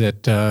community,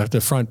 that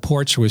the front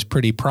porch was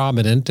pretty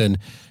prominent, and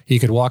you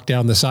could walk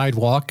down the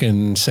sidewalk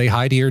and say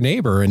hi to your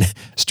neighbor and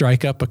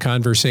strike up a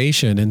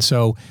conversation. And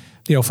so,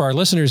 for our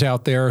listeners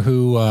out there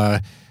who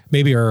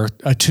maybe are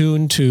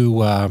attuned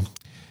to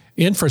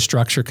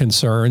infrastructure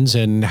concerns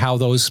and how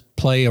those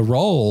play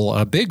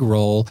a big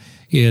role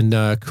in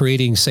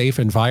creating safe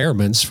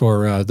environments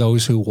for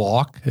those who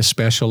walk,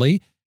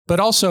 especially. But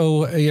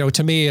also,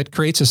 to me, it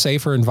creates a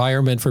safer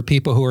environment for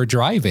people who are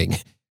driving.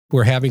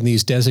 We're having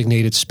these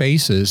designated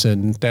spaces,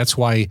 and that's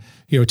why,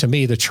 to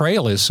me, the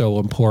trail is so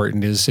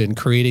important, is in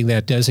creating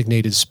that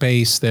designated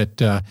space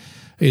that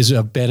is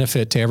of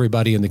benefit to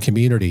everybody in the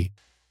community.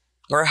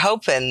 We're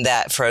hoping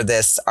that for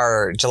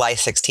our July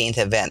 16th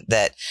event,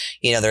 that,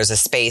 there's a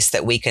space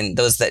that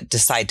those that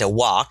decide to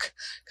walk,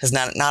 because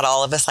not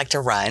all of us like to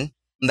run,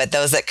 but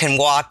those that can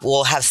walk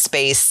will have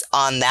space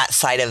on that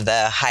side of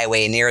the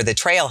highway near the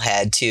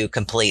trailhead to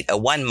complete a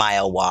 1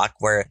 mile walk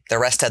where the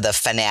rest of the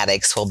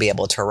fanatics will be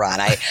able to run.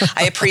 I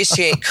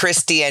appreciate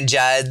Christy and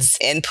Judd's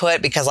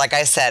input because, like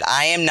I said,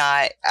 I'm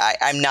not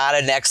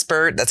an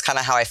expert. That's kind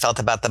of how I felt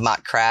about the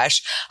mock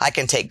crash. I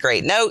can take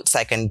great notes.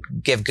 I can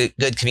give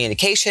good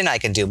communication. I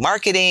can do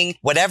marketing,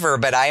 whatever,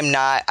 but I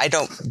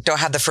don't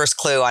have the first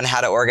clue on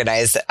how to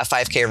organize a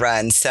 5K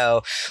run.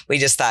 So we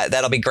just thought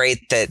that'll be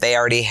great that they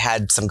already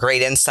had some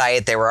great insight.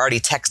 They were already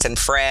texting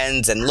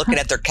friends and looking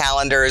at their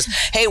calendars.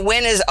 Hey,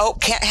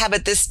 can't have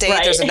it this date.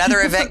 Right. There's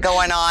another event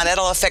going on.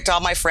 It'll affect all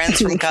my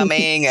friends from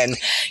coming. And,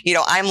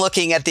 I'm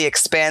looking at the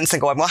expense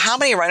and going, well, how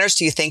many runners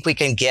do you think we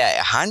can get?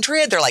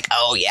 100? They're like,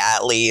 oh yeah,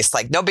 at least,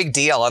 like no big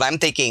deal. And I'm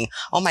thinking,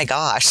 oh my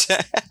gosh,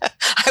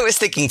 I was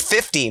thinking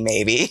 50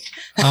 maybe.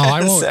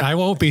 Oh, I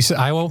won't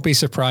be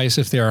surprised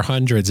if there are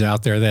hundreds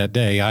out there that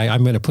day.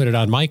 I'm going to put it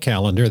on my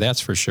calendar.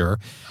 That's for sure.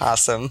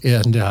 Awesome.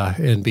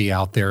 And be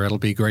out there. It'll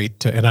be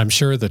great. And I'm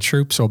sure the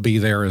troops will be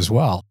there as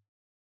well.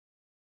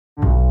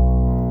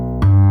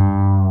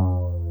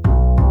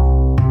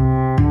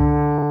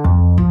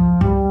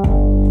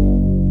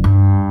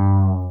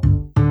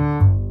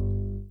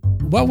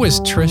 What was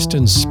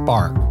Tristan's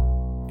spark?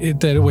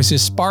 That it was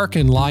his spark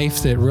in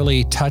life that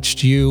really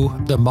touched you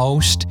the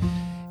most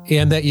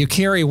and that you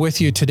carry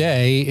with you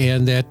today,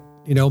 and that,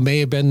 may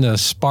have been the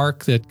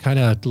spark that kind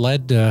of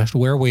led to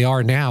where we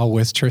are now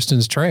with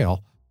Tristan's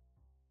Trail?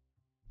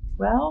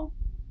 Well,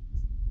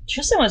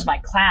 Tristan was my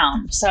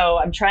clown, so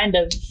I'm trying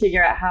to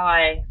figure out how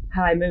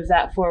I move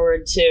that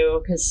forward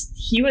too, because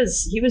he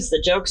was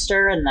the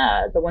jokester and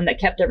the one that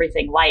kept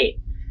everything light.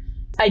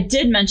 I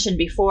did mention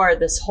before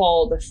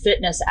the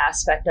fitness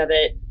aspect of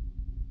it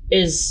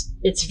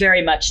it's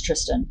very much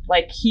Tristan.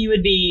 Like, he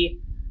would be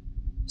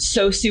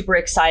so super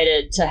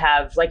excited to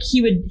have, like,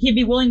 he'd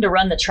be willing to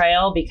run the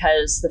trail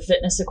because the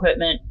fitness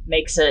equipment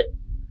makes it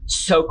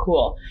so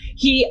cool.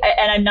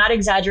 And I'm not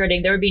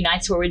exaggerating, there would be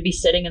nights where we'd be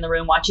sitting in the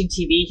room watching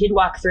TV. He'd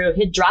walk through,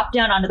 he'd drop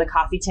down onto the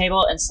coffee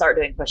table and start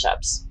doing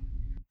push-ups.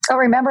 Oh,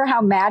 remember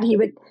how mad he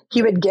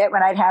would get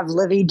when I'd have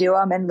Livy do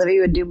them, and Livy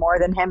would do more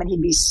than him, and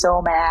he'd be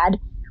so mad.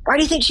 Why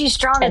do you think she's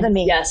stronger than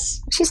me?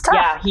 Yes. She's tough.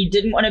 Yeah, he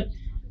didn't want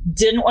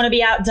to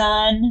be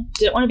outdone,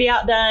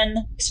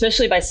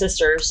 especially by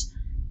sisters.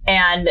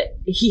 And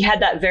he had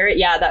that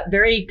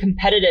very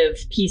competitive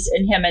piece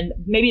in him. And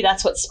maybe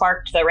that's what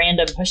sparked the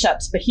random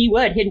push-ups. But he'd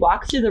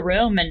walk through the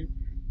room and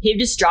he'd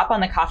just drop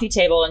on the coffee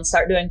table and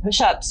start doing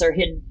push-ups, or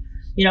he'd,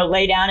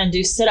 lay down and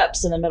do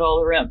sit-ups in the middle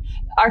of the room.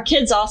 Our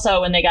kids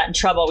also, when they got in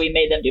trouble, we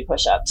made them do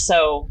push-ups.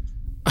 So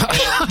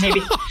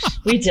maybe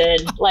we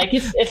did. Like,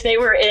 if they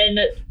were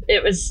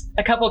it was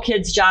a couple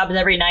kids' jobs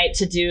every night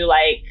to do,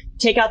 like,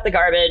 take out the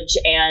garbage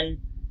and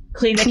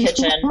clean the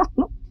kitchen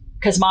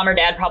because mom or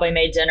dad probably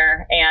made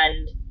dinner.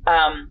 And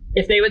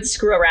if they would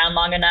screw around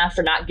long enough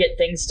or not get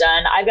things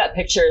done, I've got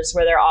pictures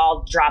where they're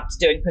all dropped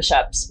doing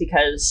push-ups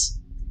because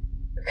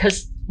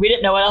we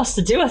didn't know what else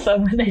to do with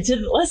them when they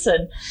didn't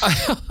listen.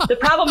 The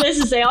problem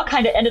is they all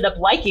kind of ended up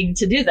liking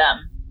to do them.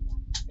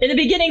 In the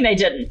beginning, they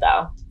didn't,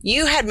 though.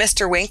 You had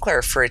Mr.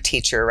 Winkler for a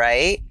teacher,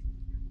 right?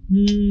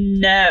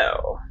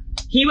 No.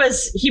 He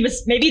was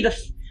maybe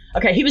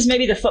he was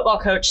maybe the football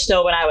coach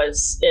still when I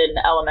was in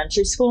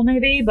elementary school,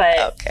 maybe,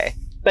 but okay.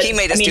 But he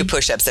made us do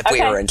push-ups if we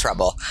were in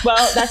trouble.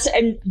 Well,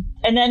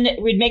 and then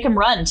we'd make them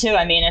run too.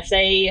 I mean, if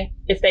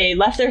they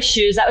left their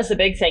shoes, that was the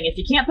big thing. If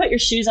you can't put your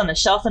shoes on the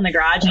shelf in the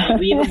garage and you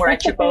leave them where I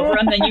trip over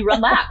them, then you run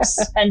laps.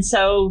 And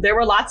so there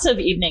were lots of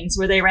evenings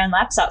where they ran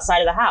laps outside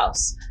of the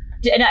house.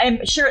 And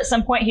I'm sure at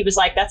some point he was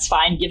like, "That's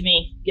fine. Give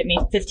me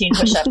 15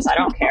 push-ups. I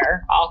don't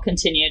care. I'll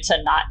continue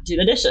to not do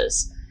the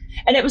dishes."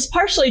 And it was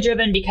partially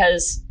driven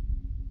because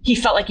he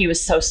felt like he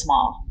was so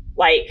small.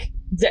 Like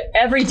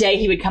every day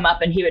he would come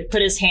up and he would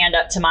put his hand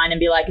up to mine and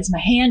be like, "Is my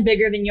hand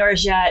bigger than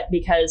yours yet?"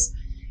 Because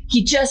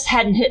he just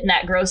hadn't hit in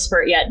that growth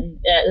spurt yet. And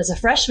as a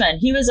freshman,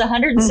 he was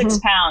 106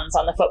 pounds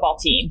on the football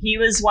team. He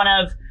was one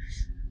of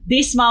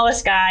the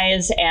smallest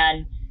guys,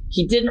 and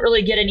he didn't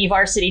really get any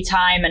varsity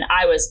time. And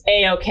I was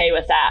A-okay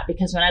with that,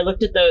 because when I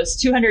looked at those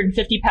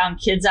 250-pound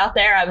kids out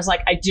there, I was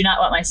like, I do not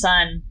want my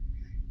son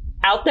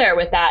out there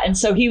with that. And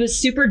so he was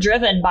super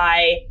driven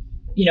by,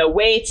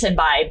 weights and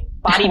by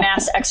body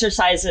mass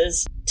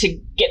exercises to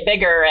get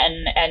bigger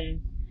and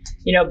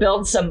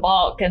build some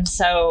bulk. And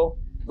so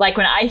like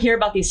when I hear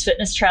about these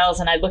fitness trails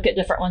and I look at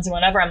different ones and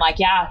whatever, I'm like,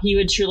 yeah, he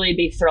would truly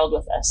be thrilled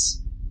with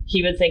this.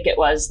 He would think it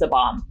was the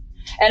bomb.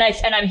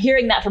 And I'm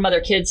hearing that from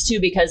other kids too,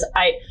 because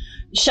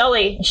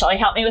Shelly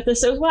helped me with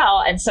this as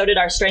well. And so did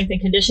our strength and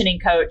conditioning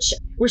coach.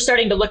 We're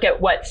starting to look at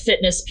what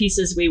fitness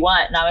pieces we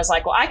want. And I was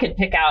like, well, I could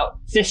pick out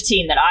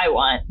 15 that I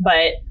want,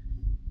 but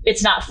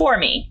it's not for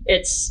me.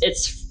 It's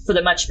for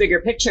the much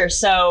bigger picture.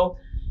 So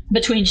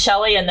between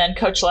Shelly and then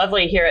Coach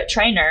Lovely here at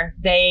Trainer,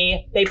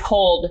 they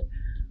polled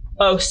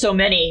so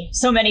many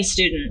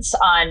students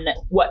on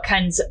what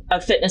kinds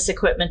of fitness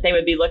equipment they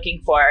would be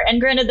looking for. And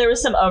granted, there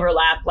was some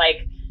overlap,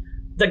 like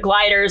the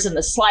gliders and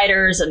the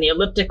sliders and the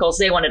ellipticals,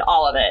 they wanted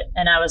all of it.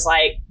 And I was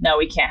like, no,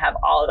 we can't have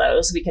all of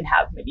those. We can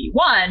have maybe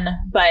one,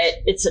 but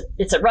it's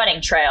a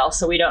running trail,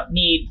 so we don't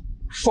need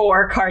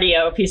 4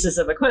 cardio pieces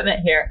of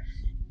equipment here.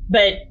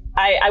 But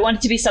I want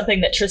it to be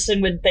something that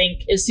Tristan would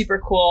think is super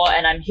cool.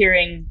 And I'm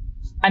hearing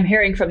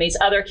from these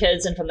other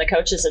kids and from the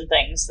coaches and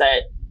things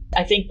that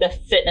I think the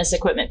fitness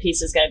equipment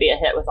piece is going to be a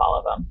hit with all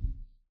of them.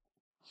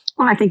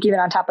 Well, I think even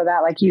on top of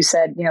that, like you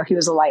said, he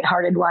was a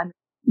lighthearted one.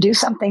 Do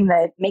something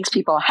that makes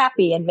people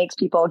happy and makes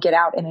people get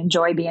out and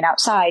enjoy being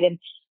outside. And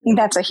I think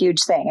that's a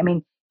huge thing. I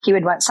mean, he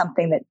would want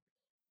something that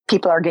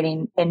people are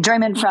getting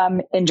enjoyment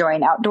from,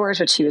 enjoying outdoors,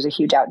 which he was a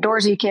huge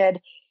outdoorsy kid.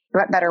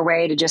 What better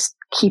way to just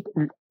keep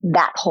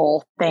that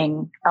whole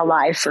thing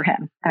alive for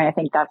him? I mean, I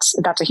think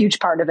that's a huge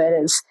part of it,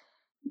 is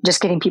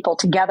just getting people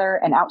together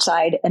and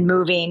outside and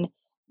moving,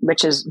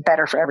 which is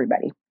better for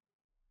everybody.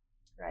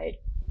 Right.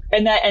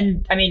 And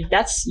I mean,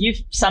 you've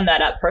summed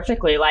that up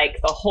perfectly. Like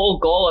the whole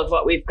goal of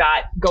what we've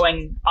got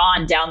going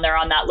on down there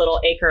on that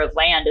little acre of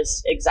land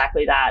is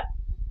exactly that.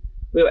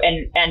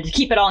 And to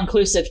keep it all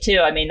inclusive too.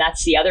 I mean,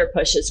 that's the other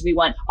push, is we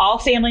want all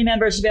family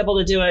members to be able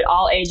to do it,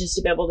 all ages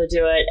to be able to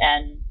do it.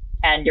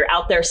 And you're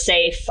out there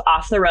safe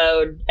off the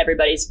road.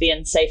 Everybody's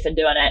being safe and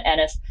doing it.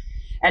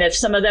 And if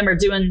some of them are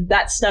doing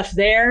that stuff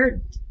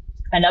there,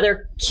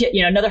 another kid,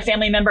 another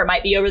family member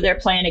might be over there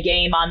playing a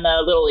game on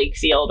the Little League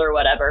field or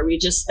whatever.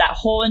 That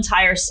whole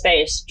entire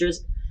space,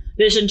 just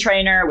Vision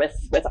Trainer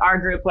with our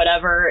group,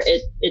 whatever,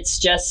 it's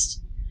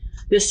just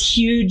this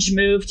huge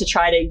move to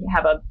try to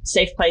have a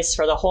safe place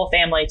for the whole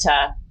family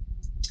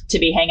to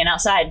be hanging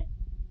outside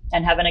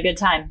and having a good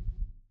time.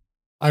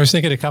 I was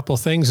thinking a couple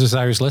of things as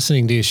I was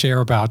listening to you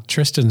share about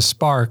Tristan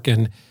Spark.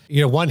 And,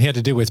 one had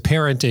to do with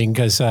parenting,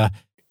 because a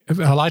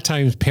lot of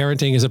times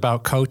parenting is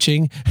about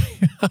coaching.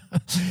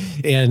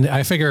 And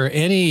I figure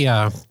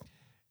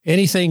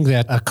anything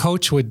that a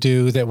coach would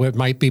do that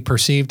might be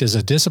perceived as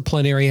a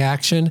disciplinary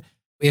action,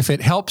 if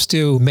it helps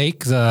to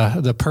make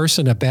the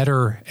person a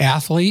better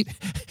athlete,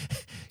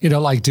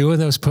 like doing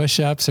those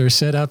push-ups or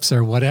sit-ups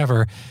or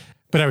whatever.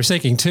 But I was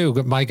thinking too,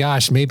 my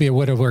gosh, maybe it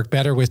would have worked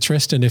better with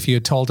Tristan if you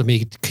had told him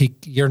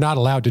you're not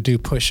allowed to do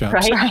push-ups.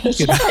 Right.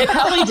 It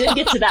probably did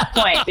get to that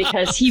point,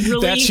 because he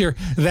really...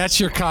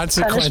 That's your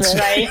consequence.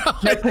 Right?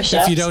 No push-ups.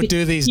 If you don't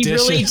do these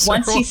dishes. Really,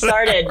 once he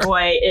started,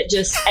 boy, it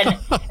just...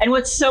 And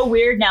what's so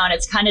weird now, and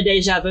it's kind of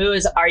deja vu,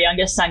 is our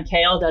youngest son,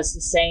 Kale, does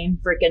the same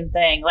freaking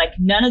thing. Like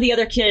none of the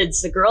other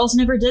kids, the girls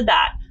never did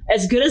that.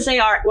 As good as they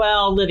are,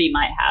 well, Livy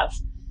might have.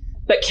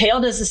 But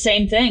Kale does the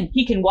same thing.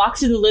 He can walk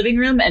through the living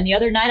room, and the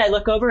other night I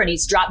look over and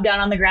he's dropped down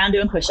on the ground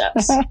doing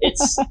push-ups.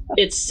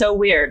 It's so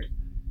weird.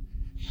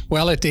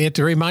 Well, it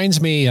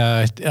reminds me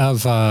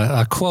of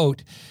a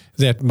quote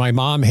that my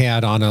mom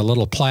had on a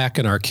little plaque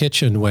in our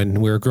kitchen when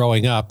we were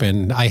growing up,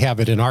 and I have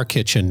it in our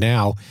kitchen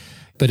now.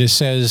 But it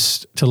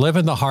says, "To live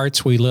in the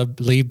hearts we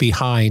leave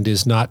behind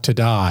is not to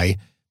die."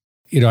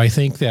 I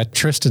think that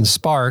Tristan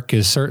Spark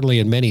is certainly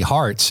in many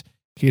hearts,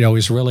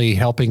 is really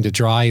helping to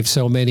drive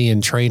so many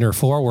in Trainer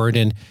forward.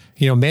 And,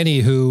 many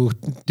who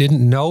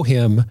didn't know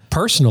him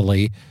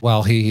personally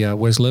while he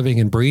was living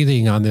and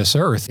breathing on this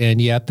earth,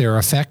 and yet they're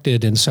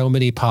affected in so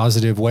many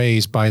positive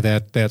ways by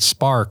that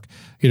spark,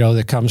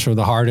 that comes from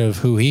the heart of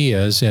who he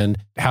is, and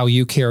how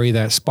you carry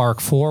that spark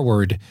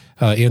forward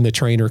in the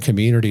trainer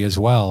community as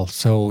well.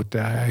 So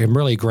I'm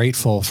really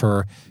grateful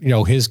for,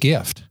 his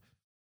gift.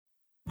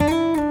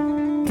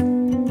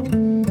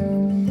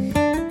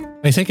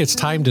 I think it's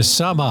time to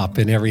sum up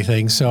and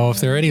everything. So if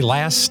there are any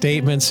last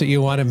statements that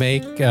you want to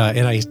make,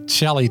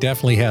 Shelley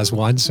definitely has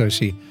one. So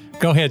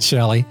go ahead,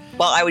 Shelley.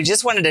 Well, I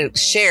just wanted to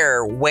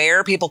share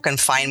where people can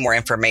find more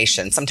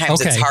information. Sometimes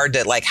it's hard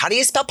to how do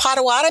you spell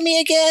Potawatomi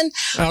again?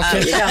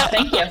 Okay.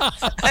 Thank you.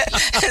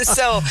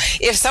 So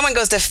if someone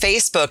goes to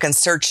Facebook and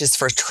searches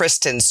for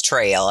Tristan's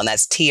Trail, and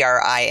that's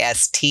TRISTAN''S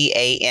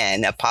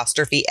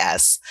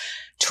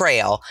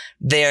Trail,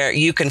 there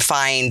you can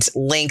find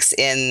links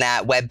in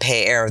that web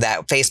page or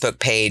that Facebook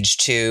page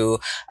to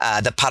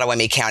the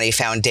Potawatomi County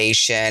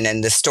Foundation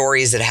and the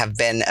stories that have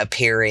been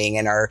appearing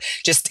and are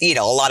just,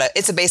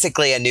 it's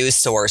basically a news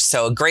source.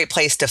 So a great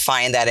place to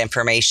find that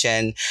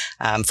information.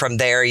 From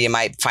there, you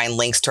might find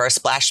links to our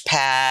splash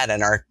pad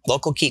and our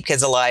local Keep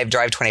Kids Alive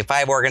Drive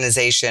 25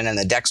 organization and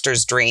the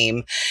Dexter's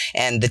Dream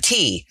and the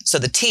T. So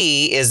the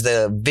T is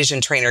the Vision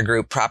Trainer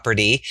Group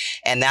property,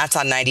 and that's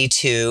on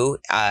 92,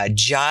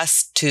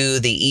 just to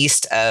the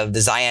east of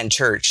the Zion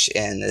Church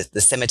and the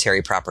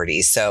cemetery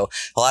property. So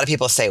a lot of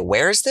people say,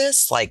 where's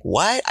this? Like,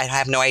 what? I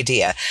have no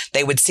idea.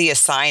 They would see a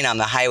sign on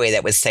the highway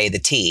that would say the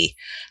T.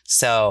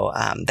 So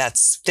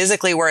that's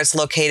physically where it's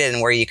located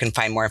and where you can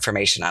find more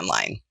information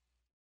online.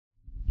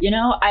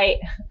 I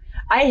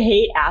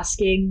hate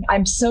asking.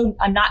 I'm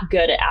not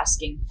good at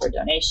asking for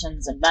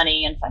donations and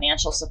money and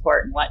financial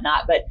support and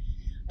whatnot, but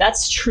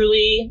that's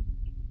truly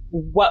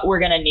what we're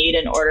going to need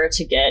in order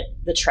to get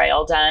the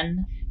trail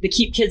done. The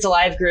Keep Kids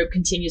Alive group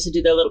continues to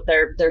do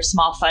their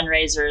small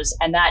fundraisers,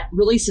 and that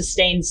really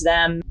sustains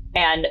them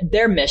and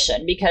their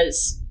mission,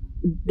 because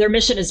their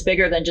mission is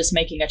bigger than just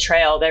making a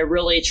trail. They're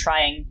really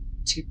trying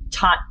to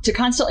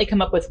constantly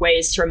come up with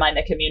ways to remind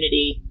the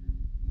community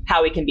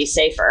how we can be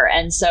safer.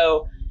 And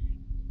so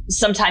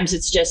sometimes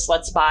it's just,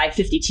 let's buy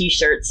 50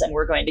 t-shirts and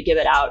we're going to give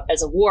it out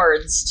as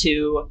awards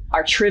to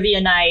our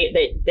trivia night.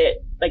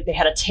 They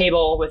had a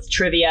table with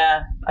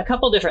trivia a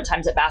couple different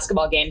times at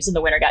basketball games, and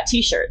the winner got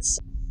t-shirts.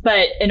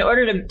 But in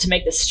order to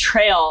make this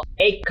trail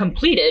a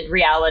completed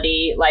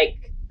reality,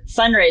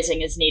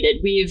 fundraising is needed.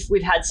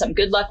 We've had some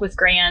good luck with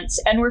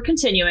grants, and we're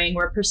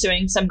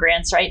pursuing some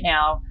grants right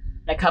now.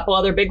 A couple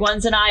other big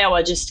ones in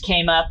Iowa just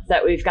came up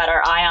that we've got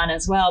our eye on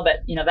as well.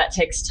 But, that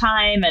takes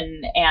time,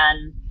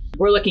 and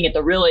we're looking at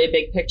the really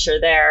big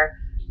picture there.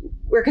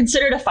 We're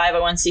considered a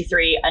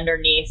 501c3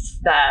 underneath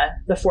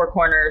the Four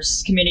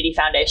Corners Community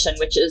Foundation,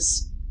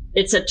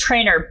 it's a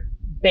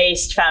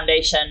trainer-based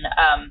foundation.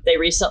 They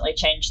recently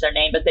changed their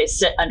name, but they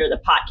sit under the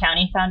Pot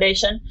County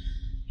Foundation.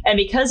 And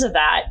because of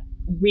that,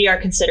 we are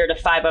considered a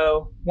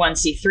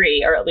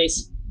 501c3, or at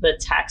least the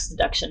tax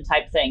deduction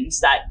type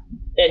things that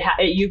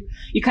you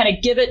kind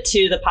of give it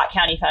to the Pot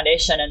County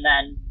Foundation, and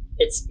then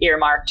it's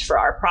earmarked for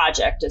our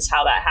project is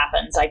how that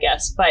happens, I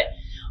guess. But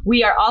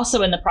we are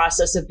also in the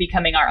process of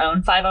becoming our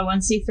own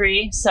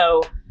 501c3.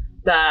 So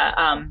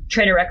the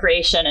Trainer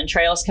Recreation and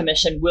Trails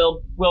Commission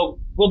will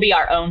be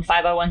our own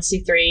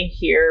 501c3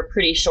 here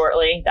pretty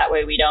shortly. That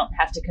way we don't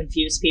have to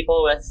confuse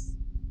people with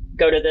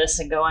go to this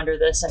and go under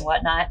this and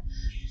whatnot.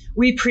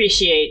 We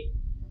appreciate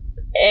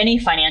any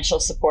financial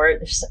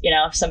support,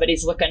 if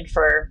somebody's looking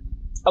for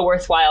a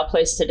worthwhile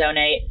place to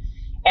donate.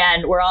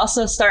 And we're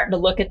also starting to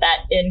look at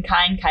that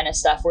in-kind kind of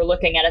stuff. We're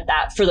looking at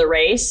that for the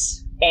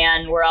race,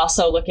 and we're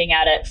also looking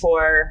at it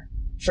for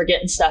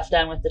getting stuff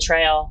done with the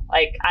trail.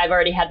 I've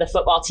already had the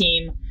football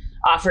team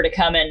offer to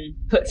come and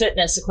put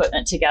fitness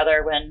equipment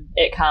together when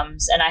it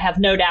comes, and I have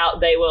no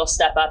doubt they will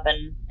step up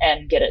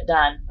and get it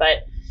done. But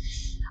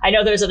I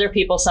know there's other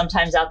people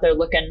sometimes out there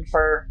looking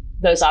for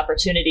those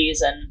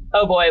opportunities, and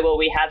oh boy, will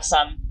we have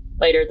some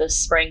later this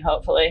spring,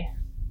 hopefully.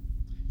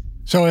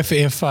 So if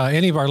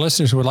any of our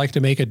listeners would like to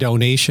make a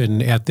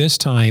donation at this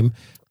time,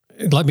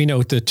 let me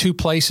know. The two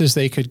places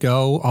they could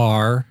go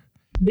are...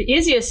 The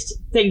easiest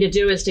thing to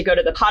do is to go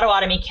to the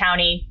Potawatomi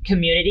County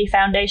Community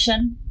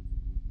Foundation.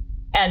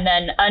 And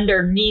then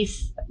underneath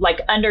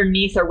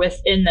or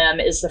within them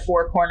is the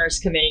Four Corners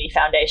Community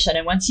Foundation.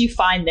 And once you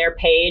find their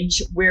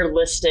page, we're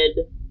listed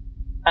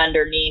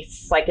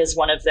underneath, as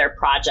one of their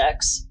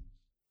projects.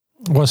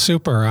 Well,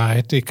 super.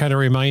 It kind of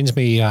reminds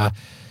me...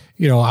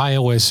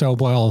 Iowa is so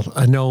well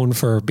known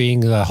for being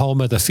the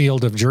home of the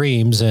Field of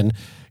Dreams. And,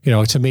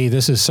 to me,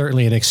 this is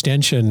certainly an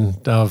extension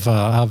of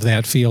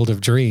that Field of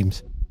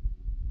Dreams.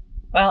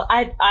 Well,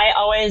 I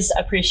always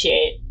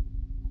appreciate,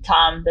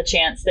 Tom, the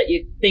chance that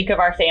you think of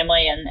our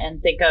family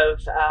and think of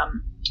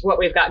what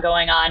we've got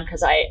going on,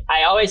 because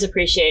I always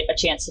appreciate a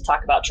chance to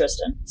talk about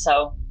Tristan.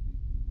 So.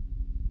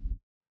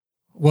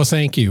 Well,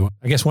 thank you.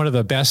 I guess one of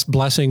the best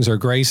blessings or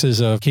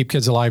graces of Keep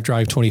Kids Alive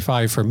Drive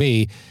 25 for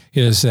me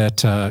is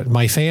that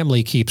my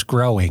family keeps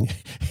growing,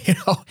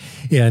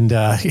 and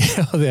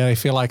I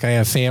feel like I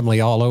have family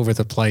all over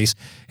the place,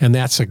 and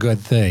that's a good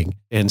thing.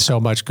 And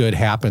so much good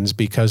happens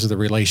because of the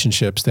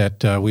relationships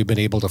that we've been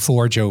able to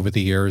forge over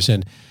the years.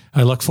 And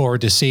I look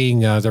forward to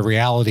seeing the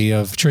reality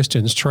of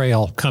Tristan's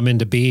Trail come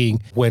into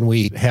being when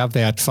we have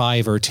that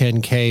 5 or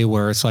 10K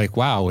where it's like,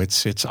 wow,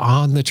 it's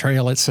on the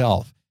trail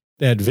itself.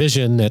 That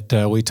vision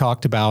that we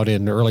talked about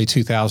in early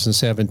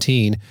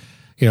 2017,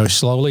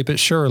 slowly but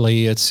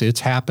surely it's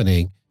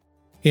happening.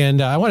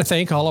 And I want to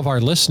thank all of our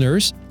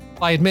listeners.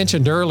 I had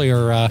mentioned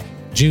earlier,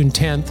 June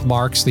 10th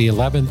marks the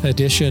 11th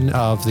edition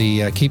of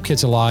the Keep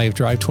Kids Alive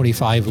Drive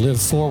 25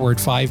 Live Forward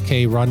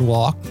 5K Run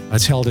Walk.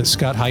 It's held at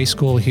Scott High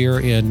School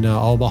here in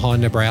Omaha,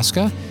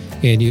 Nebraska,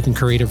 and you can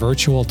create a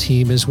virtual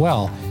team as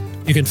well.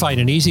 You can find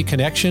an easy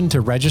connection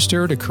to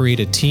register to create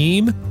a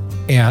team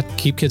at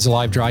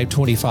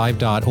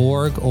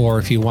keepkidsalivedrive25.org, or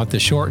if you want the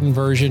shortened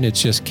version,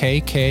 it's just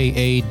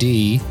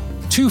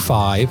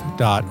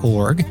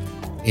kkad25.org,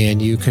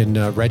 and you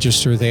can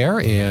register there.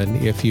 And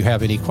if you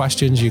have any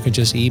questions, you can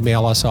just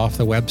email us off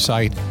the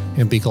website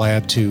and be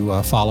glad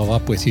to follow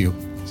up with you.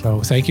 So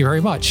thank you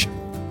very much.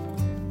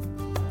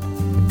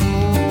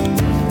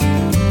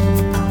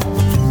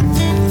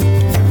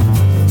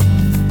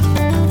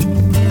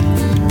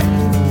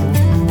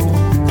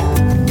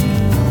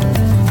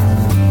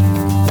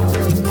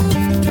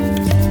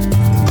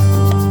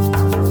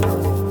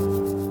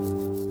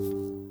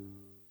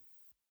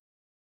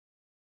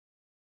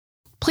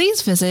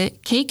 Please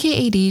visit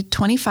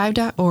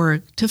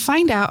kkad25.org to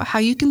find out how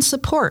you can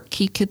support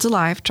Keep Kids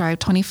Alive Drive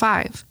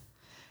 25.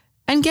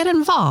 And get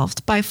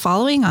involved by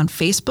following on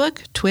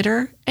Facebook,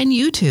 Twitter, and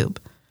YouTube.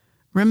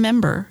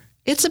 Remember,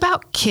 it's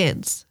about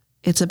kids.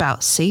 It's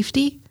about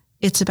safety.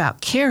 It's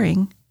about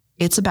caring.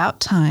 It's about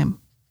time.